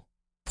to,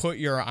 put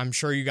I'm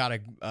sure you got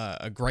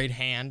a great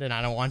hand, and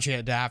I don't want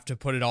you to have to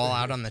put it all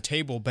out on the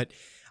table, but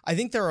I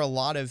think there are a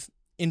lot of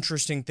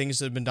interesting things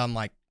that have been done,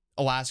 like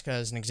Alaska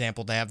as an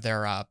example. They have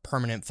their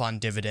permanent fund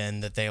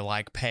dividend that they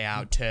pay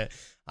out to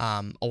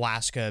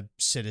Alaska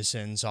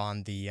citizens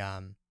on the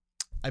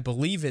I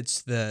believe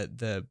it's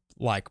the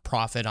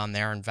profit on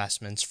their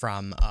investments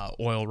from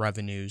oil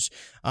revenues.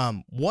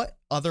 What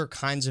other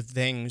kinds of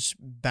things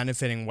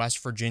benefiting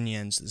West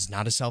Virginians, this is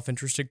not a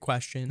self-interested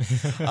question,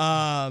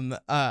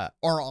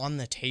 are on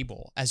the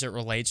table as it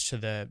relates to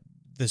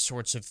the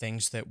sorts of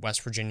things that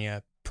West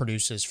Virginia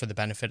produces for the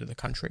benefit of the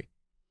country?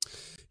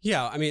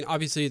 Yeah, I mean,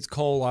 obviously it's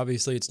coal,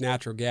 obviously it's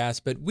natural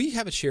gas, but we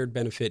have a shared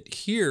benefit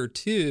here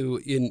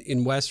too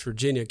in West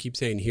Virginia. I keep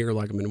saying here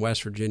like I'm in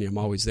West Virginia. I'm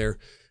always there.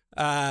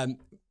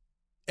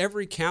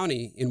 Every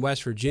county in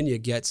West Virginia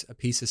gets a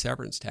piece of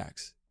severance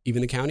tax,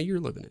 even the county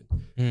you're living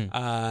in.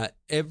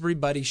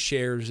 Everybody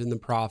shares in the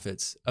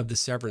profits of the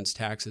severance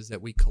taxes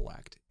that we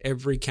collect.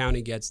 Every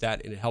county gets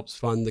that, and it helps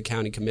fund the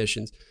county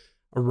commissions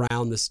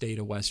around the state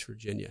of West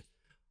Virginia.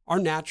 Our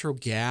natural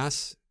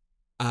gas,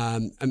 I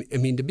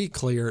mean, to be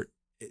clear,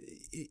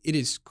 it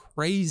is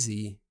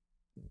crazy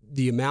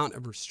the amount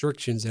of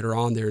restrictions that are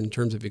on there in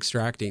terms of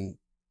extracting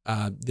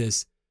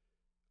this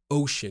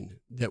ocean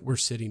that we're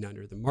sitting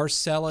under. The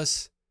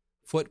Marcellus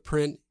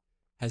footprint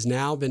has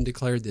now been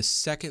declared the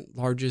second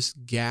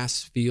largest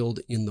gas field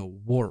in the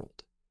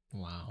world.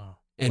 Wow.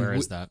 And where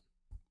is that?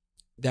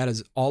 That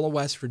is all of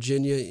West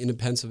Virginia, into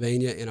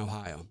Pennsylvania, and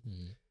Ohio.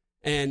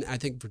 And I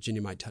think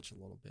Virginia might touch a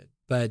little bit,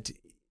 but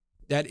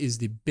that is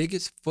the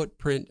biggest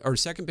footprint, or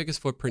second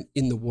biggest footprint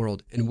in the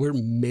world. And we're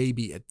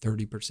maybe at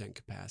 30%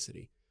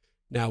 capacity.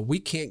 Now, we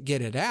can't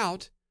get it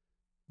out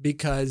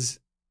because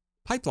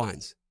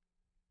pipelines.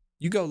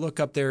 You go look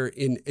up there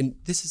and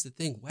this is the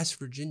thing, West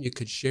Virginia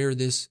could share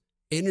this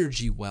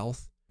energy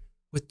wealth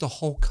with the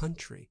whole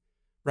country,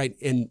 right?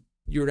 And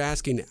you're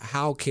asking,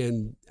 how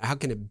can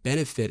it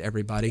benefit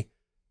everybody?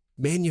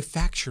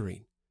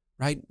 Manufacturing,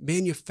 right?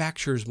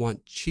 Manufacturers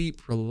want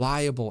cheap,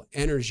 reliable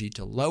energy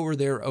to lower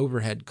their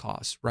overhead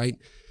costs, right?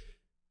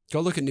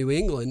 Go look at New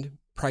England,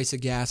 price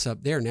of gas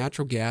up there.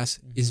 Natural gas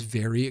is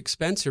very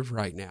expensive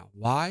right now.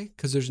 Why?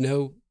 Because there's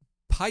no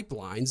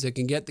pipelines that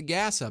can get the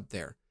gas up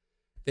there.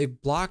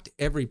 They've blocked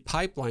every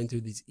pipeline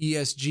through these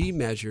ESG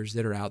measures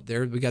that are out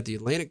there. We got the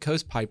Atlantic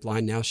Coast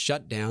Pipeline now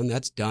shut down.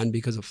 That's done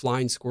because of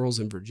flying squirrels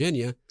in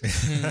Virginia.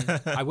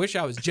 I wish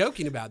I was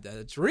joking about that.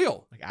 It's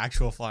real. Like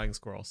actual flying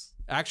squirrels.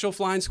 Actual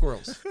flying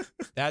squirrels.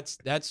 That's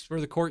where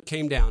the court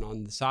came down,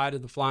 on the side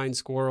of the flying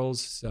squirrels.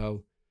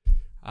 So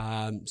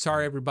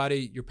sorry,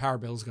 everybody, your power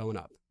bill's going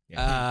up.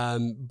 Yeah.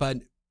 But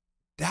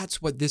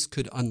that's what this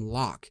could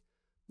unlock.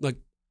 Look,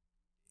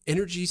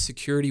 energy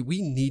security,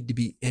 we need to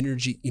be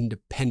energy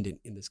independent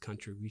in this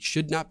country. We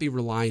should not be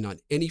relying on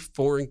any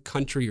foreign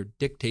country or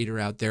dictator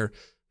out there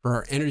for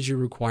our energy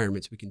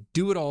requirements. We can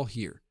do it all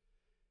here.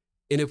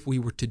 And if we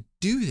were to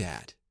do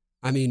that,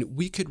 I mean,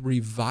 we could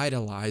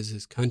revitalize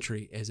this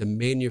country as a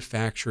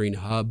manufacturing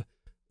hub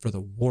for the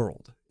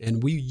world.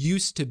 And we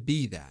used to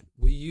be that.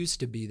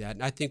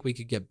 And I think we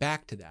could get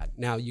back to that.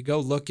 Now, you go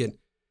look at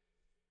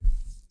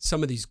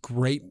some of these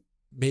great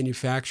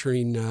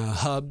manufacturing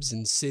hubs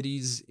and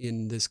cities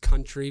in this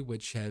country,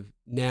 which have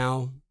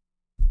now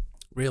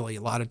really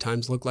a lot of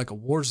times look like a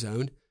war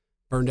zone,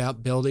 burned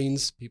out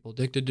buildings, people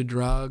addicted to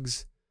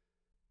drugs.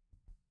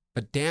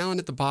 But down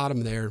at the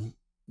bottom there,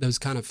 those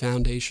kind of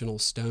foundational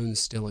stones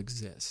still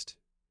exist.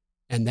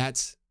 And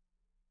that's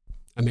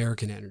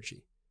American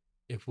energy.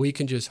 If we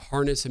can just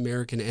harness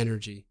American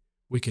energy,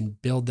 we can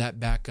build that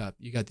back up.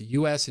 You got the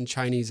U.S. and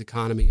Chinese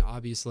economy,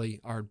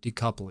 obviously, are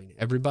decoupling.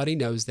 Everybody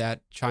knows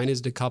that.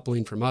 China's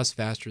decoupling from us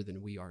faster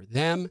than we are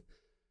them.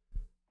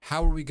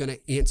 How are we going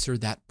to answer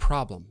that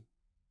problem?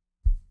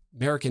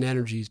 American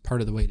energy is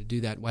part of the way to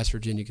do that. West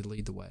Virginia could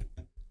lead the way.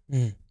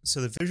 So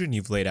the vision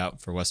you've laid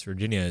out for West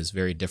Virginia is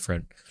very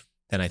different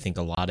than I think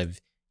a lot of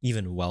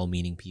even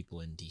well-meaning people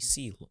in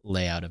D.C.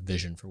 lay out a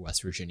vision for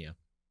West Virginia.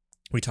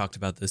 We talked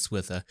about this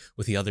with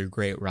the other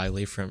great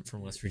Riley from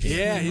West Virginia.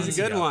 Yeah, he's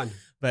a good one.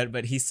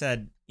 But he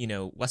said,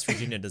 West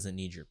Virginia doesn't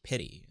need your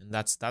pity, and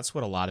that's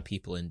what a lot of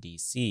people in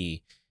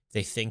D.C.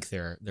 they think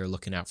they're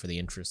looking out for the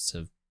interests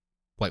of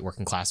white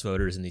working class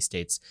voters in these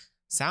states.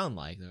 Sound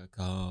like they're like,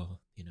 oh,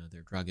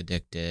 they're drug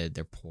addicted,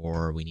 they're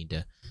poor. We need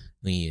to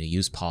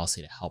use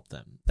policy to help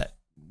them. That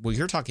what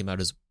you're talking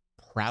about is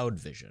proud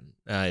vision.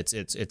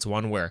 It's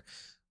one where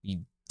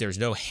there's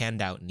no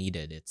handout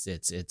needed.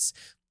 It's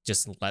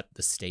just let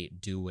the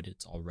state do what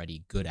it's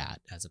already good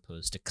at, as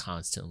opposed to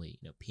constantly,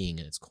 peeing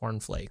in its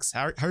cornflakes.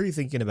 How are you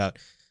thinking about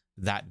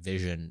that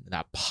vision,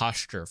 that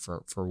posture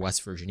for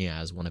West Virginia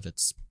as one of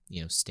its,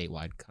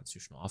 statewide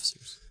constitutional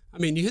officers? I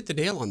mean, you hit the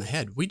nail on the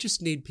head. We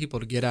just need people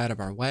to get out of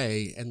our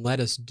way and let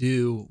us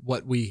do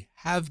what we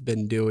have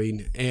been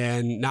doing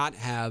and not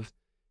have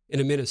an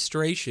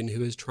administration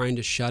who is trying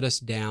to shut us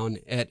down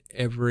at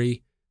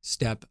every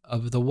step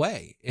of the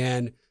way.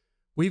 And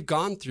we've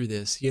gone through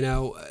this.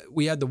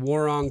 We had the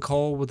war on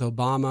coal with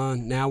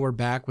Obama. Now we're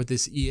back with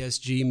this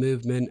ESG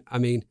movement. I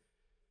mean,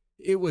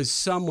 it was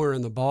somewhere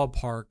in the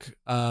ballpark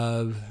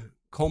of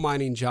coal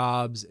mining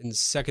jobs and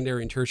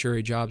secondary and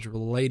tertiary jobs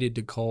related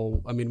to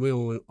coal. I mean, we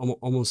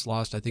almost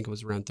lost, I think it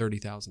was around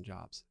 30,000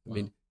 jobs. I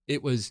mean,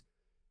 it was,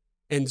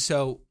 and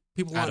so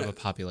people out of a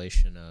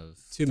population of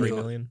 2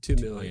 million? 2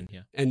 million.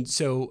 Yeah. And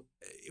so,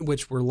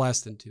 which we're less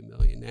than 2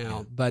 million now,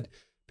 Yeah. But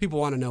people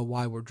want to know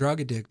why we're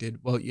drug addicted.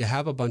 Well, you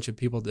have a bunch of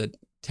people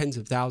tens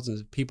of thousands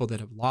of people that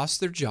have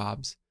lost their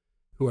jobs,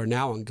 who are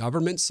now on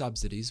government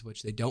subsidies,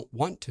 which they don't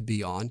want to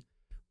be on.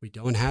 We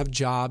don't have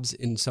jobs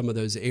in some of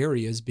those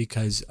areas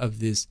because of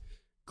this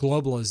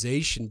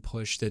globalization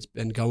push that's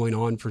been going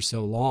on for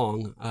so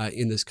long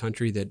in this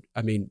country that,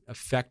 I mean,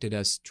 affected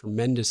us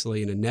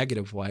tremendously in a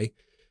negative way.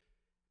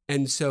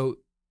 And so,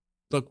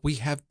 look, we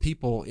have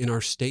people in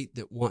our state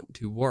that want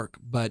to work,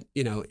 but,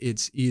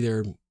 it's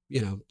either,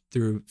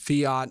 through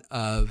fiat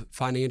of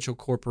financial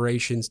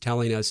corporations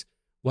telling us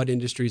what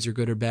industries are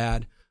good or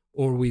bad,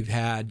 or we've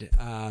had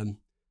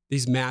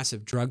these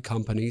massive drug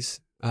companies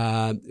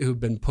who've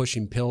been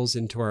pushing pills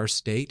into our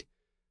state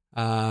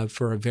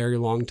for a very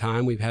long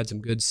time. We've had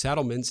some good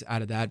settlements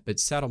out of that, but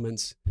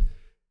settlements, I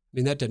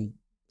mean, that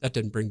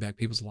didn't bring back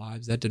people's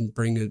lives. That didn't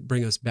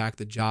bring us back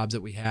the jobs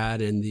that we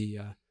had and the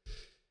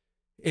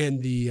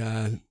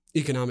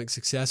economic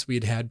success we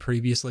had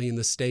previously in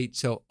the state.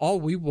 So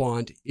all we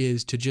want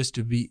is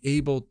to be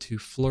able to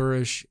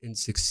flourish and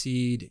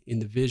succeed in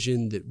the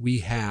vision that we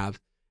have.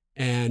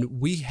 And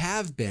we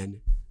have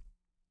been,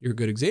 you're a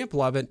good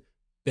example of it,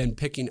 been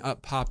picking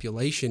up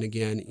population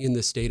again in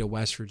the state of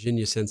West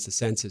Virginia since the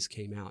census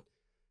came out.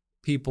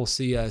 People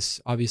see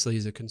us obviously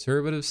as a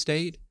conservative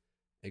state,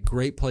 a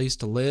great place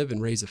to live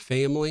and raise a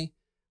family.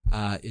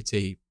 It's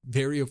a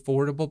very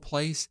affordable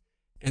place.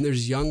 And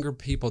there's younger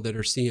people that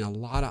are seeing a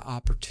lot of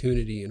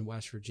opportunity in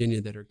West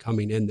Virginia that are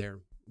coming in there.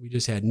 We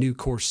just had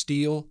Nucor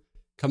Steel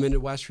come into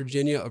West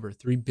Virginia, over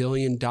 $3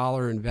 billion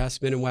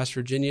investment in West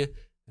Virginia.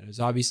 That is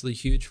obviously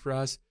huge for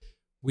us.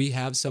 We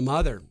have some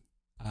other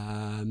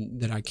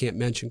that I can't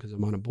mention because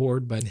I'm on a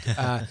board, but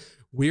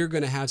we're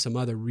going to have some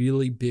other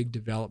really big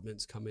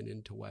developments coming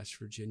into West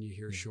Virginia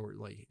here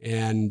shortly.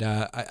 And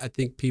I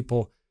think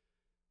people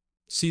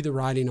see the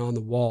writing on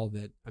the wall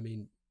that, I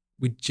mean,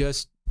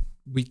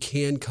 we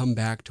can come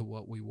back to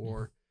what we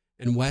were.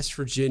 And West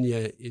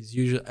Virginia is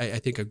usually, I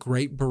think, a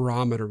great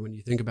barometer when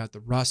you think about the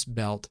Rust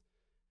Belt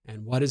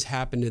and what has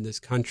happened in this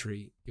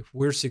country. If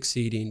we're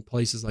succeeding,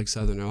 places like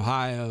Southern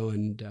Ohio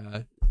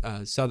and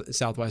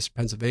Southwest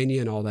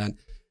Pennsylvania and all that,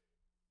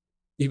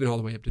 even all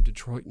the way up to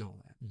Detroit and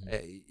all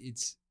that,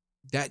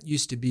 that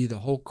used to be the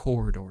whole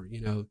corridor.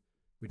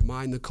 We'd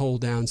mine the coal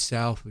down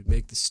south, we'd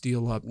make the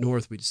steel up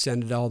north, we'd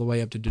send it all the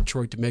way up to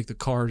Detroit to make the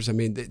cars. I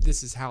mean,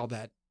 this is how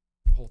that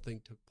whole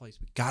thing took place.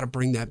 We got to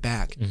bring that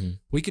back. Mhm.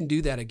 We can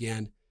do that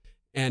again.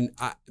 And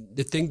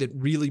the thing that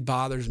really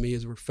bothers me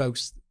is where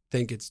folks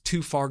think it's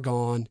too far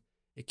gone.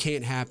 It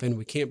can't happen.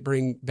 We can't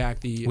bring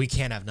back the. We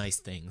can't have nice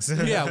things.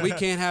 Yeah, we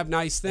can't have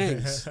nice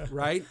things,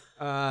 right?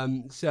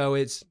 So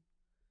it's,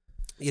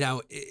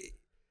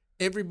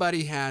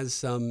 everybody has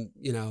some,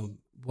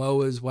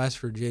 woe is West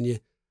Virginia.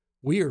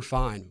 We are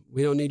fine.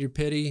 We don't need your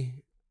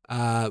pity.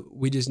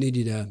 We just need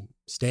you to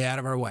stay out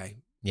of our way.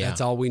 Yeah.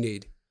 That's all we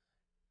need.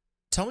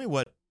 Tell me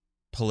what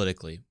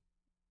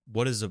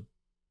is a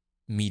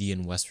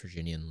median West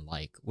Virginian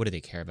like? What do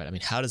they care about? I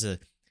mean, how does a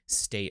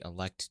state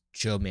elect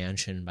Joe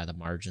Manchin by the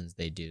margins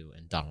they do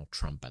and Donald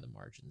Trump by the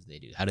margins they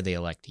do? How do they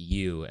elect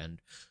you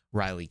and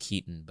Riley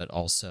Keaton, but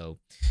also,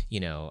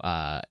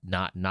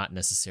 not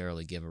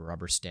necessarily give a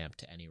rubber stamp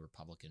to any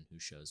Republican who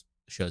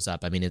shows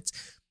up? I mean,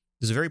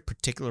 there's a very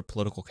particular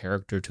political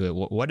character to it.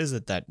 What is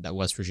it that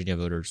West Virginia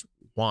voters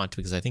want?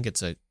 Because I think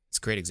it's a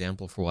great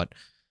example for what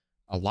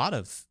a lot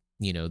of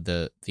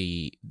the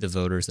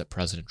voters that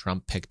President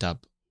Trump picked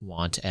up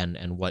want,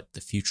 and what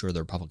the future of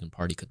the Republican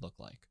Party could look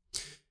like.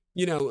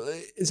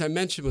 As I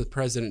mentioned with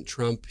President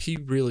Trump, he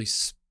really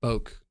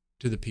spoke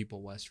to the people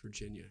of West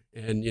Virginia,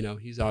 and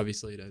he's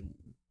obviously at an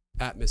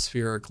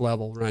atmospheric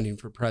level running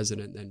for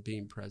president than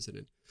being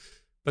president.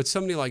 But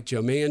somebody like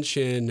Joe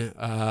Manchin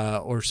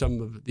or some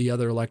of the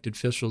other elected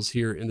officials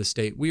here in the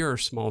state, we are a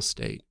small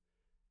state,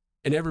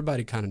 and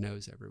everybody kind of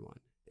knows everyone.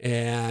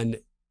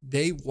 And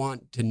they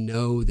want to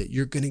know that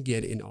you're going to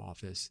get in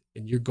office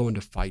and you're going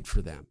to fight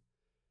for them.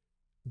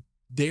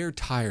 They're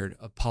tired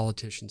of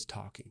politicians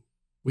talking.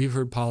 We've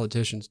heard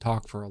politicians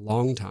talk for a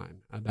long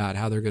time about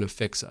how they're going to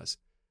fix us.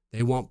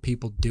 They want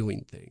people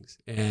doing things.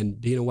 And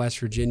being a West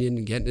Virginian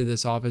and getting into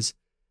this office,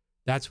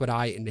 that's what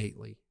I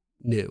innately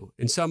knew.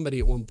 And somebody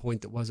at one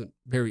point that wasn't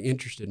very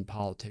interested in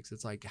politics,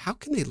 it's like, how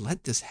can they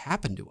let this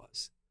happen to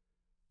us?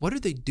 What are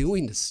they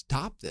doing to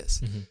stop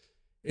this? Mm-hmm.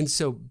 And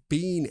so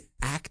being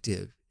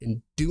active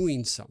and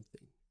doing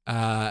something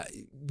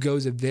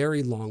goes a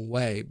very long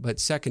way. But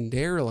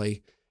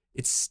secondarily,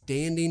 it's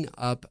standing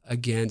up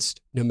against,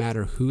 no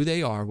matter who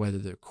they are, whether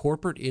they're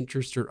corporate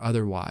interests or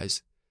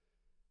otherwise,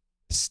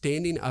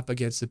 standing up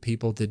against the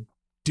people that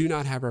do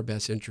not have our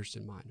best interest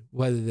in mind,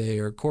 whether they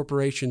are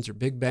corporations or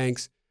big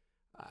banks.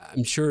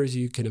 I'm sure, as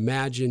you can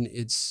imagine,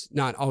 it's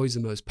not always the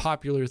most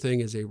popular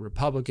thing as a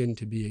Republican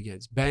to be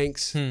against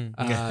banks.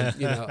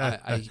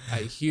 I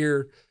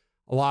hear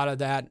a lot of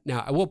that.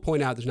 Now, I will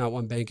point out there's not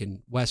one bank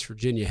in West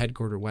Virginia,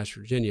 headquartered in West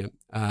Virginia,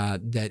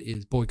 that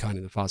is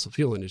boycotting the fossil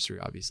fuel industry,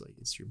 obviously.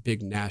 It's your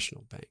big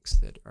national banks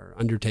that are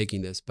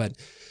undertaking this. But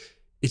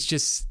it's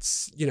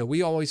just,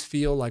 we always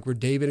feel like we're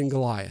David and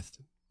Goliath,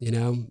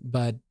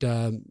 but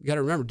you got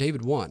to remember,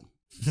 David won.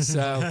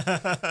 So,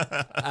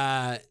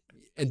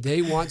 and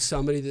they want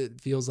somebody that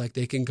feels like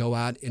they can go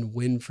out and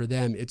win for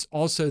them. It's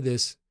also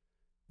this,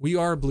 we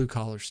are a blue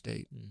collar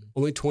state. Mm-hmm.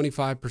 Only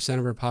 25%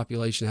 of our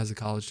population has a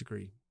college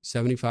degree.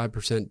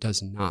 75%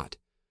 does not.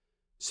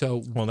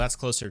 So, well, that's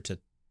closer to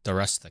the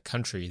rest of the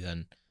country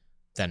than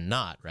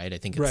not, right? I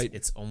think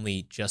it's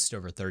only just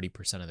over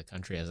 30% of the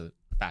country has a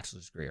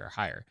bachelor's degree or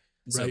higher.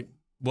 So right.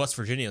 West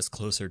Virginia is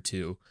closer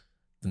to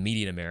the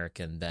median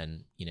American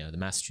than, the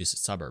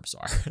Massachusetts suburbs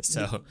are.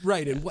 So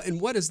right.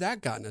 And what has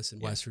that gotten us in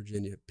West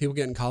Virginia? People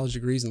getting college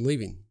degrees and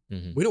leaving.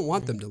 Mm-hmm. We don't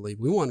want them to leave.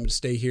 We want them to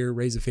stay here,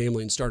 raise a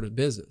family, and start a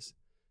business.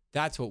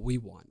 That's what we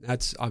want.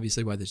 That's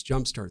obviously why this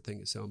Jumpstart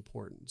thing is so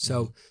important.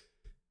 So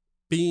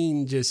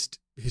being just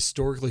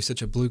historically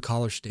such a blue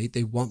collar state,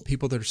 they want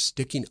people that are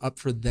sticking up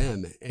for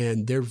them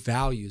and their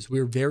values.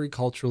 We're a very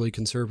culturally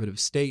conservative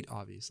state,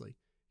 obviously,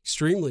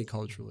 extremely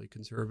culturally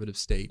conservative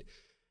state.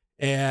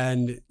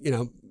 And,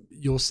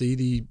 you'll see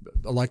the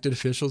elected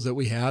officials that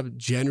we have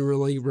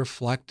generally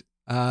reflect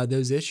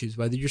those issues,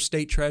 whether you're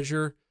state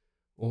treasurer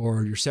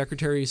or your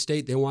secretary of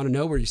state. They want to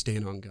know where you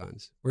stand on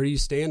guns. Where do you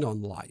stand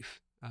on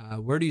life?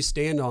 Where do you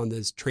stand on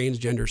this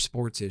transgender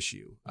sports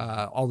issue?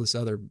 All this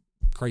other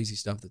crazy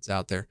stuff that's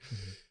out there.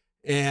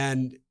 Mm-hmm.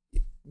 And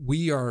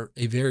we are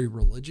a very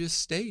religious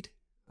state.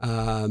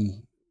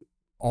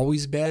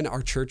 Always been.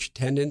 Our church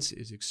attendance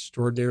is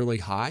extraordinarily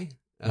high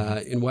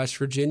in West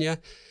Virginia.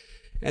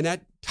 And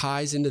that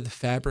ties into the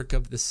fabric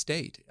of the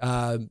state.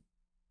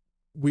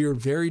 We are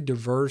very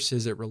diverse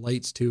as it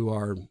relates to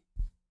our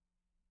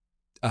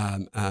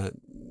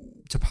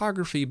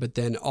topography, but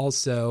then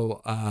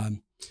also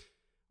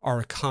our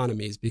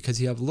economies, because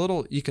you have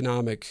little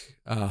economic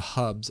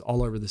hubs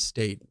all over the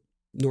state.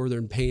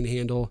 Northern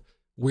Panhandle,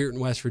 Weirton,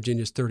 West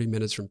Virginia is 30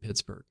 minutes from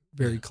Pittsburgh,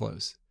 very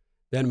close.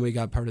 Then we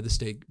got part of the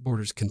state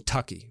borders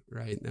Kentucky,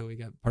 right? Then we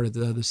got part of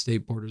the other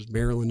state borders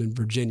Maryland and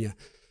Virginia.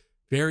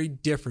 Very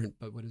different,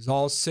 but what is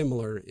all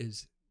similar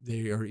is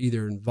they are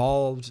either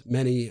involved,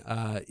 many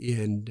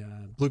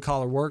in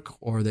blue-collar work,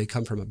 or they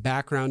come from a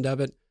background of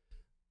it.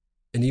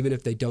 And even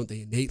if they don't,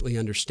 they innately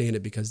understand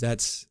it because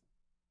that's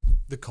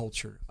the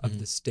culture of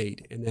the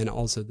state. And then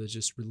also there's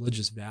just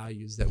religious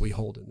values that we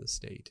hold in the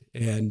state.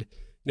 And,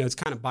 it's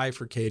kind of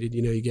bifurcated.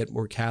 You get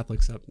more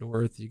Catholics up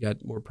north, you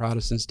got more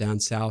Protestants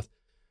down south.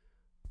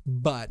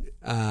 But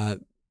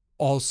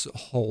also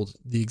hold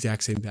the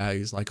exact same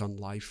values, like on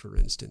life, for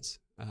instance,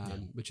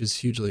 which is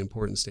hugely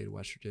important in the state of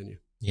West Virginia.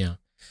 Yeah.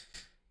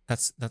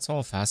 That's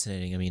all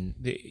fascinating. I mean,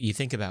 you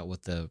think about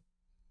what the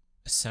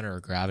center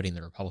of gravity in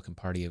the Republican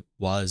Party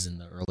was in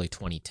the early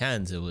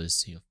 2010s. It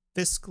was,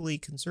 fiscally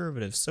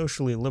conservative,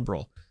 socially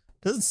liberal.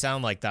 Doesn't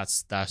sound like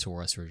that's where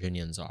West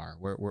Virginians are.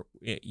 We're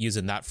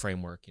using that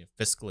framework,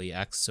 fiscally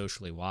X,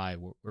 socially Y.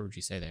 Where would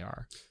you say they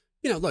are?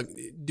 Look,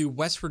 do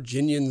West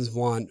Virginians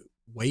want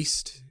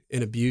waste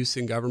and abuse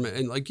in government?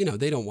 And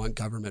they don't want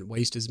government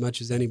waste as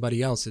much as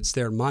anybody else. It's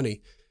their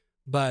money.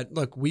 But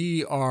look,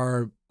 we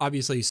are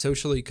obviously a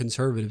socially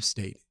conservative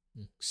state,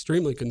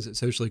 extremely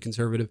socially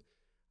conservative.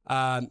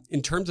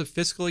 In terms of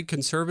fiscally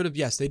conservative,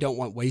 yes, they don't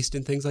want waste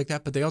and things like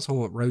that, but they also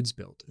want roads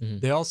built. Mm-hmm.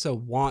 They also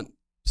want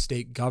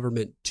state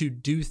government to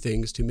do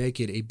things to make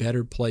it a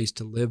better place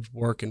to live,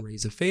 work, and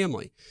raise a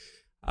family.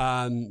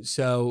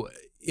 So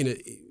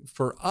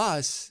for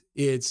us,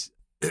 it's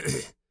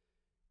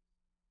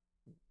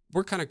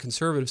we're kind of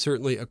conservative,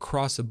 certainly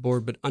across the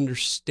board, but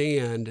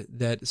understand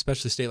that,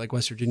 especially a state like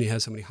West Virginia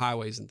has so many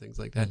highways and things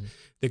like that, mm-hmm.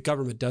 that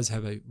government does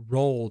have a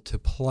role to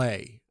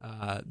play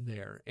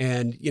there.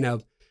 And,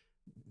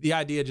 the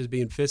idea of just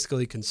being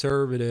fiscally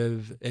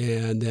conservative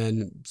and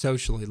then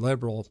socially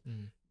liberal,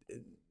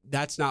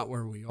 that's not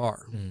where we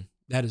are.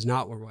 That is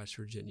not where West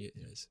Virginia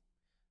is.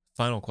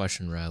 Final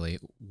question, Riley.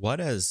 What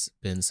has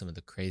been some of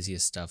the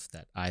craziest stuff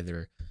that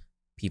either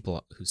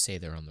people who say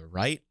they're on the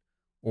right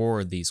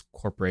or these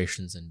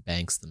corporations and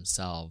banks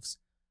themselves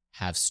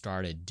have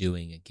started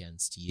doing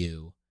against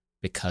you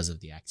because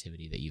of the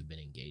activity that you've been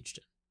engaged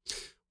in?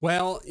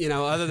 Well,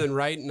 other than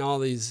writing all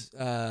these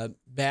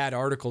bad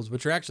articles,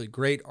 which are actually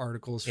great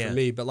articles for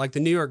me, but like the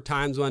New York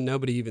Times one,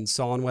 nobody even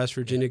saw in West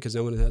Virginia because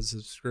no one has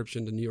a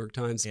subscription to New York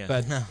Times. Yeah.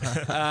 But,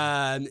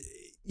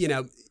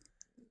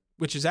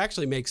 which is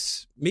actually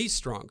makes me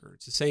stronger.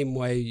 It's the same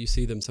way you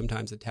see them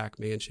sometimes attack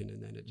Manchin,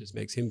 and then it just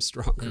makes him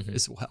stronger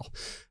as well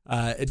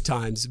at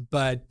times.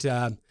 But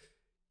I've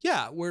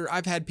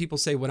had people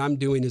say what I'm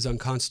doing is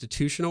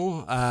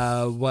unconstitutional.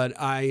 What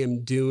I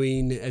am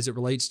doing as it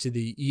relates to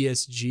the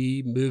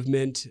ESG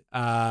movement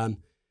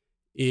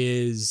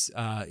is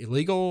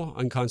illegal,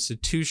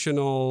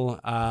 unconstitutional.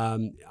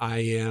 I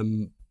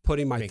am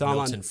putting my thumb on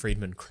Milton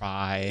Friedman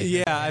cry.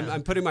 Yeah,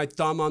 I'm putting my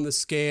thumb on the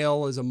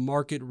scale as a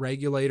market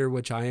regulator,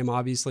 which I am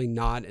obviously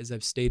not, as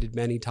I've stated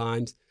many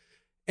times.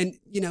 And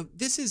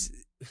this is,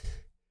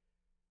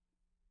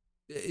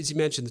 as you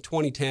mentioned, the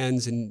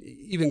 2010s, and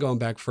even going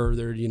back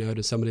further,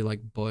 to somebody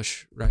like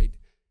Bush, right?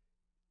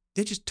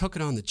 They just took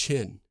it on the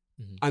chin.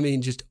 Mm-hmm. I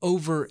mean, just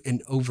over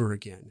and over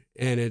again.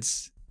 And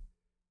that's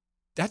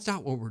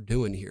not what we're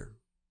doing here.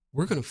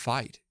 We're going to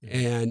fight.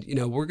 Mm-hmm. And,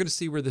 we're going to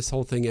see where this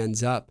whole thing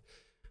ends up.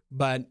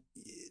 But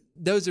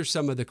those are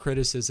some of the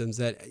criticisms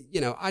that,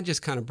 I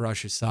just kind of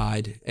brush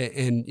aside.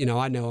 And,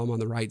 I know I'm on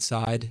the right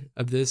side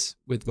of this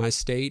with my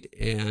state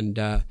and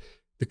the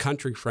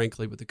country,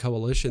 frankly, with the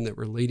coalition that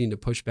we're leading to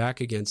push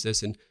back against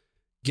this and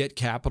get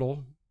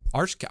capital,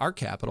 our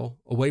capital,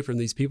 away from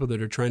these people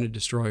that are trying to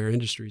destroy our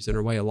industries and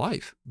our way of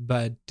life.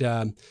 But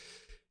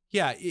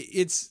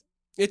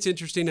it's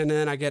interesting. And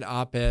then I get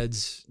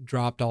op-eds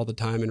dropped all the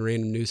time in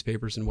random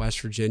newspapers in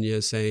West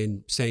Virginia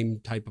saying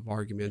same type of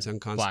arguments,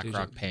 unconstitutional.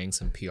 BlackRock paying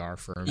some PR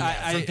firm.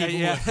 From people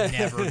who have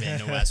never been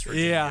to West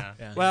Virginia.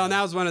 Yeah. Well, and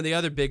that was one of the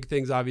other big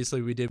things,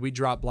 obviously, we did. We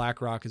dropped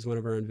BlackRock as one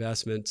of our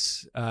investment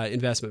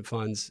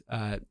funds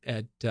at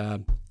our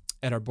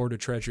Board of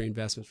Treasury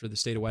investments for the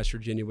state of West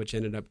Virginia, which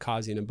ended up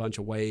causing a bunch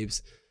of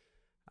waves.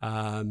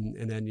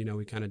 And then,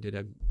 we kind of did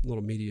a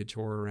little media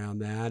tour around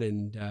that.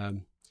 And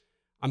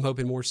I'm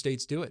hoping more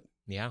states do it.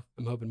 Yeah.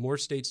 I'm hoping more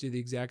states do the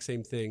exact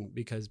same thing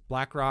because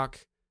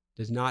BlackRock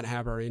does not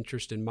have our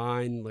interest in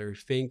mind. Larry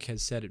Fink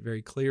has said it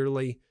very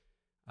clearly.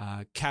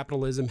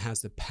 Capitalism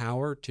has the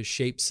power to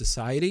shape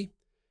society.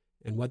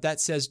 And what that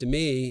says to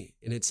me,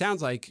 and it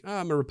sounds like,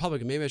 I'm a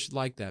Republican, maybe I should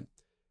like that.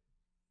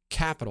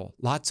 Capital,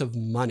 lots of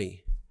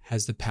money,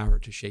 has the power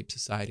to shape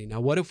society. Now,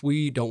 what if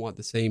we don't want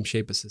the same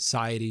shape of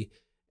society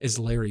as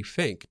Larry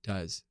Fink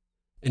does?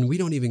 And we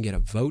don't even get a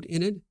vote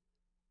in it?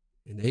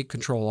 And they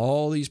control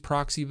all these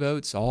proxy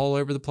votes all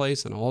over the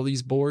place on all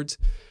these boards.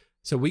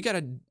 So we got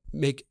to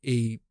make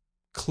a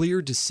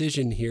clear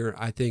decision here,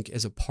 I think,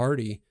 as a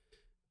party.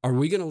 Are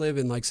we going to live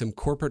in like some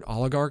corporate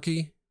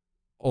oligarchy,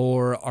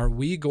 or are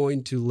we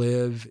going to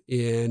live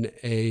in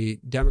a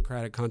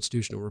democratic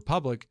constitutional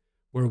republic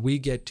where we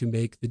get to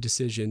make the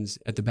decisions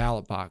at the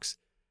ballot box?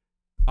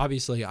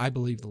 Obviously, I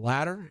believe the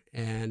latter.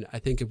 And I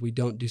think if we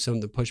don't do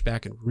something to push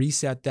back and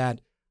reset that,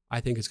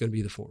 I think it's going to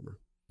be the former.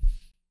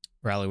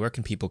 Riley, where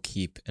can people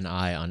keep an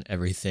eye on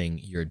everything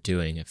you're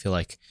doing? I feel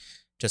like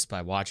just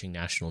by watching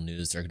national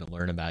news, they're going to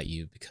learn about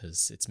you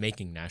because it's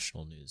making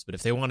national news. But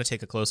if they want to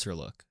take a closer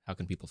look, how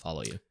can people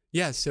follow you?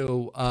 Yeah,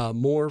 so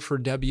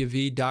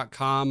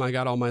moreforwv.com. I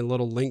got all my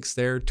little links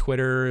there,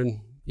 Twitter, and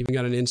even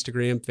got an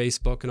Instagram,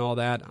 Facebook, and all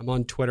that. I'm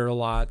on Twitter a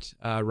lot.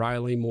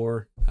 Riley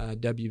Moore,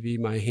 WV,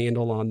 my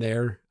handle on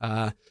there.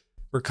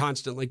 We're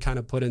constantly kind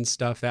of putting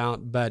stuff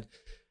out. But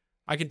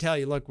I can tell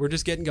you, look, we're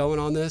just getting going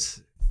on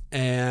this.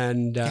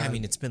 And I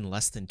mean, it's been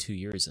less than 2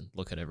 years, and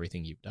look at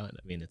everything you've done.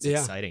 I mean, it's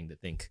exciting to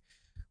think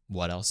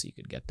what else you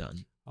could get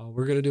done.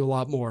 We're going to do a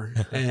lot more.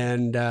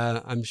 And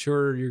I'm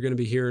sure you're going to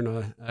be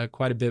hearing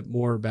quite a bit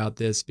more about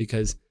this,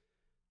 because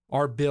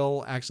our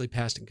bill actually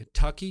passed in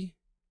Kentucky,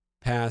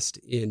 passed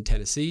in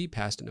Tennessee,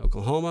 passed in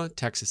Oklahoma.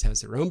 Texas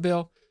has their own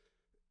bill.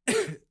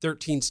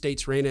 13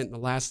 states ran it in the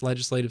last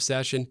legislative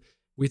session.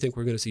 We think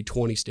we're going to see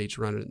 20 states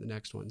run it in the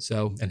next one.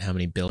 So, and how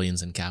many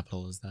billions in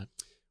capital is that?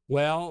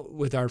 Well,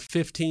 with our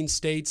 15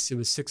 states, it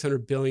was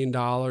 $600 billion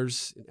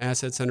in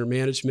assets under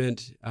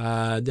management.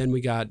 Then we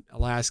got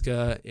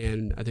Alaska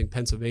and I think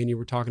Pennsylvania.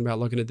 We're talking about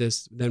looking at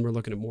this. Then we're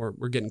looking at more.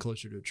 We're getting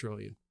closer to $1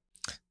 trillion.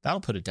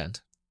 That'll put a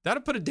dent.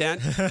 That'll put a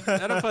dent.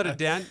 That'll put a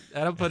dent.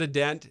 That'll put a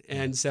dent.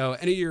 And so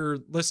any of your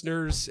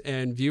listeners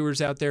and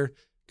viewers out there,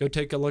 go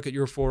take a look at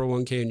your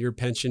 401k and your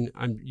pension.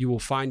 You will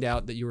find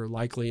out that you are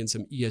likely in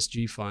some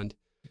ESG fund.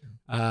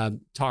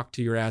 Talk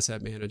to your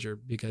asset manager,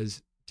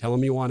 because tell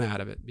them you want out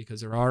of it,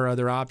 because there are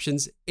other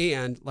options.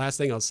 And last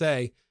thing I'll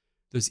say,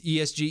 those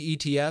ESG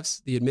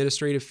ETFs, the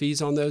administrative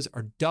fees on those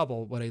are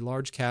double what a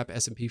large cap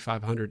S&P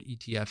 500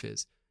 ETF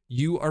is.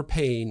 You are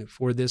paying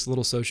for this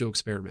little social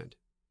experiment.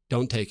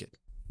 Don't take it.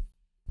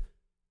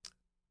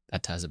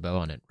 That ties a bow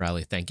on it.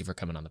 Riley, thank you for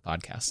coming on the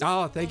podcast.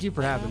 Oh, thank you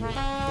for having me.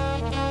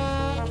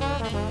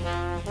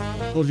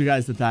 I told you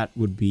guys that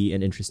would be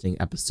an interesting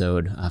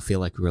episode. I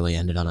feel like we really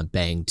ended on a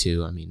bang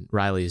too. I mean,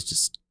 Riley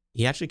is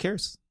he actually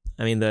cares.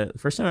 I mean, the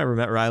first time I ever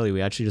met Riley,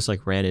 we actually just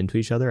like ran into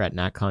each other at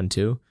NatCon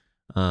 2.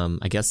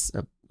 I guess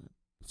a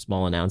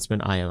small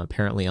announcement. I am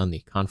apparently on the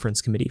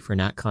conference committee for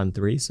NatCon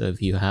 3. So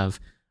if you have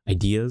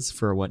ideas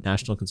for what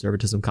National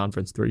Conservatism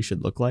Conference 3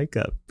 should look like,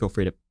 feel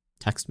free to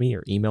text me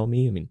or email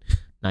me. I mean,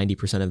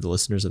 90% of the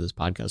listeners of this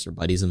podcast are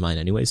buddies of mine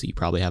anyway, so you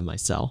probably have my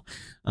cell.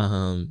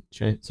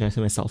 Should I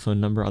say my cell phone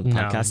number on the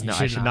podcast? No,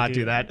 I should not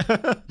do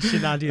that. You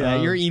should not do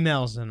that. Your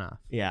email's enough.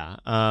 Yeah.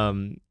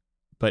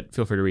 But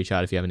feel free to reach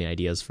out if you have any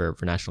ideas for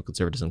National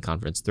Conservatism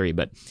Conference 3.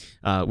 But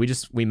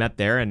we met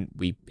there and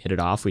we hit it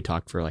off. We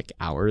talked for like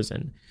hours,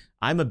 and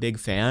I'm a big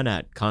fan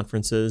at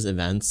conferences,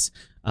 events,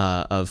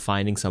 of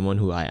finding someone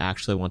who I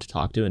actually want to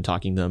talk to and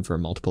talking to them for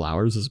multiple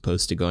hours, as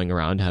opposed to going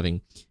around having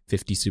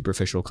 50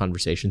 superficial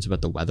conversations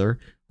about the weather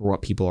or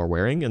what people are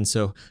wearing. And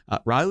so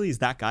Riley is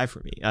that guy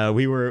for me.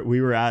 We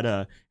were at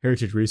a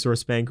Heritage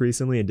Resource Bank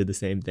recently and did the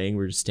same thing.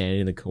 We were just standing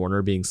in the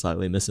corner being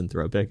slightly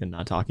misanthropic and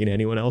not talking to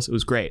anyone else. It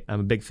was great.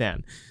 I'm a big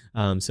fan.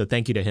 So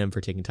thank you to him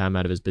for taking time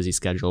out of his busy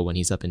schedule when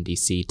he's up in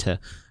DC to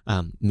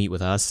meet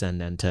with us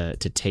and then to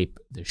tape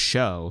the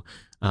show.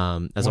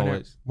 As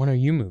always, when are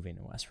you moving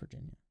to West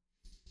Virginia?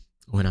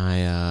 When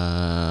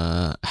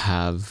I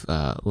have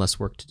less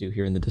work to do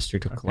here in the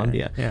District of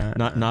Columbia. Yeah.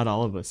 Not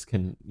all of us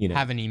can,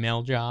 have an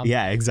email job.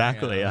 Yeah,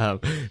 exactly. Yeah.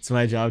 It's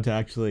my job to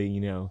actually,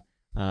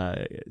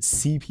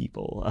 see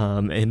people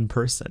in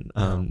person.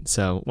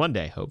 So one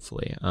day,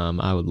 hopefully,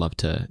 I would love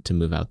to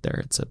move out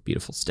there. It's a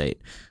beautiful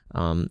state.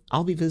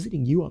 I'll be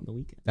visiting you on the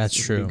weekend. That's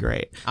true.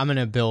 Great. I'm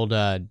gonna build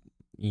a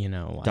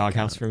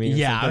doghouse for me.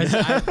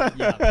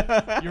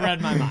 Yeah, you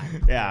read my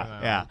mind.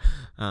 Yeah.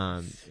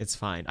 It's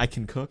fine. I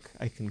can cook.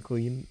 I can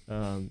clean.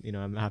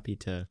 I'm happy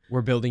to.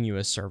 We're building you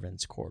a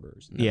servant's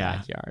quarters in the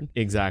backyard.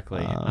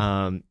 Exactly.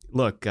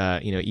 Look,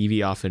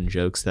 Evie often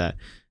jokes that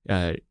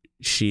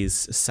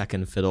she's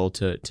second fiddle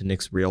to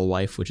Nick's real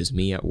wife, which is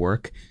me at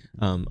work.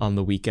 On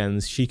the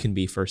weekends, she can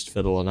be first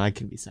fiddle and I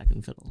can be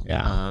second fiddle.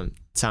 Yeah.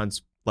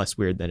 Sounds less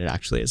weird than it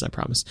actually is, I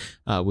promise.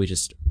 We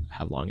just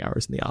have long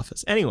hours in the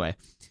office. Anyway,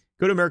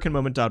 go to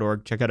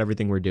AmericanMoment.org. Check out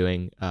everything we're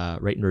doing.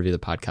 Rate and review the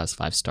podcast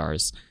 5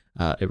 stars.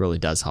 It really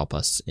does help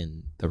us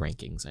in the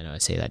rankings. I know I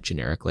say that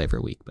generically every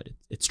week, but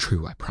it's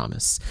true, I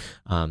promise.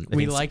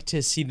 We like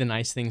to see the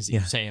nice things that you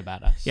say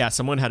about us. Yeah,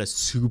 someone had a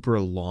super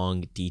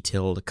long,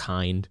 detailed,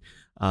 kind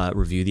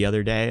review the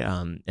other day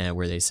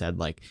where they said,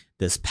 like,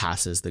 this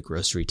passes the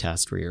grocery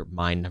test where your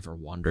mind never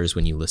wanders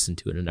when you listen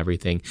to it and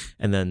everything.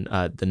 And then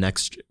the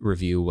next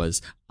review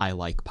was, I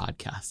like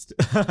podcast.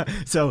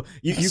 So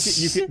you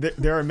can,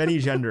 there are many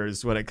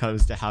genders when it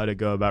comes to how to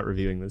go about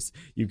reviewing this.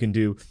 You can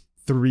do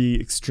 3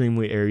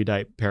 extremely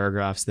erudite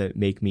paragraphs that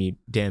make me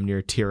damn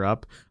near tear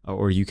up,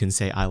 or you can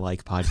say, I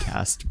like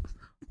podcast.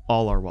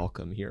 All are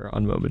welcome here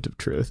on Moment of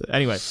Truth.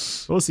 Anyway,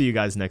 we'll see you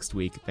guys next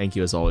week. Thank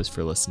you as always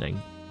for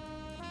listening.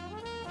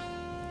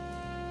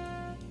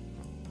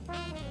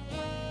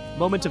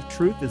 Moment of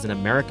Truth is an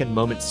American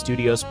Moment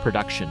Studios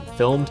production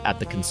filmed at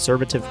the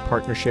Conservative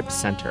Partnership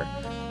Center.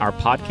 Our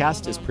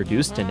podcast is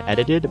produced and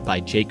edited by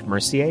Jake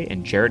Mercier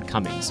and Jared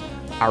Cummings.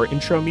 Our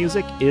intro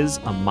music is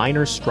A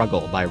Minor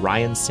Struggle by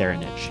Ryan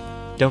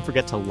Serenich. Don't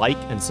forget to like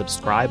and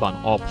subscribe on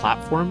all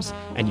platforms,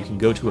 and you can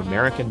go to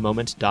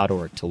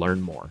AmericanMoment.org to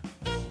learn more.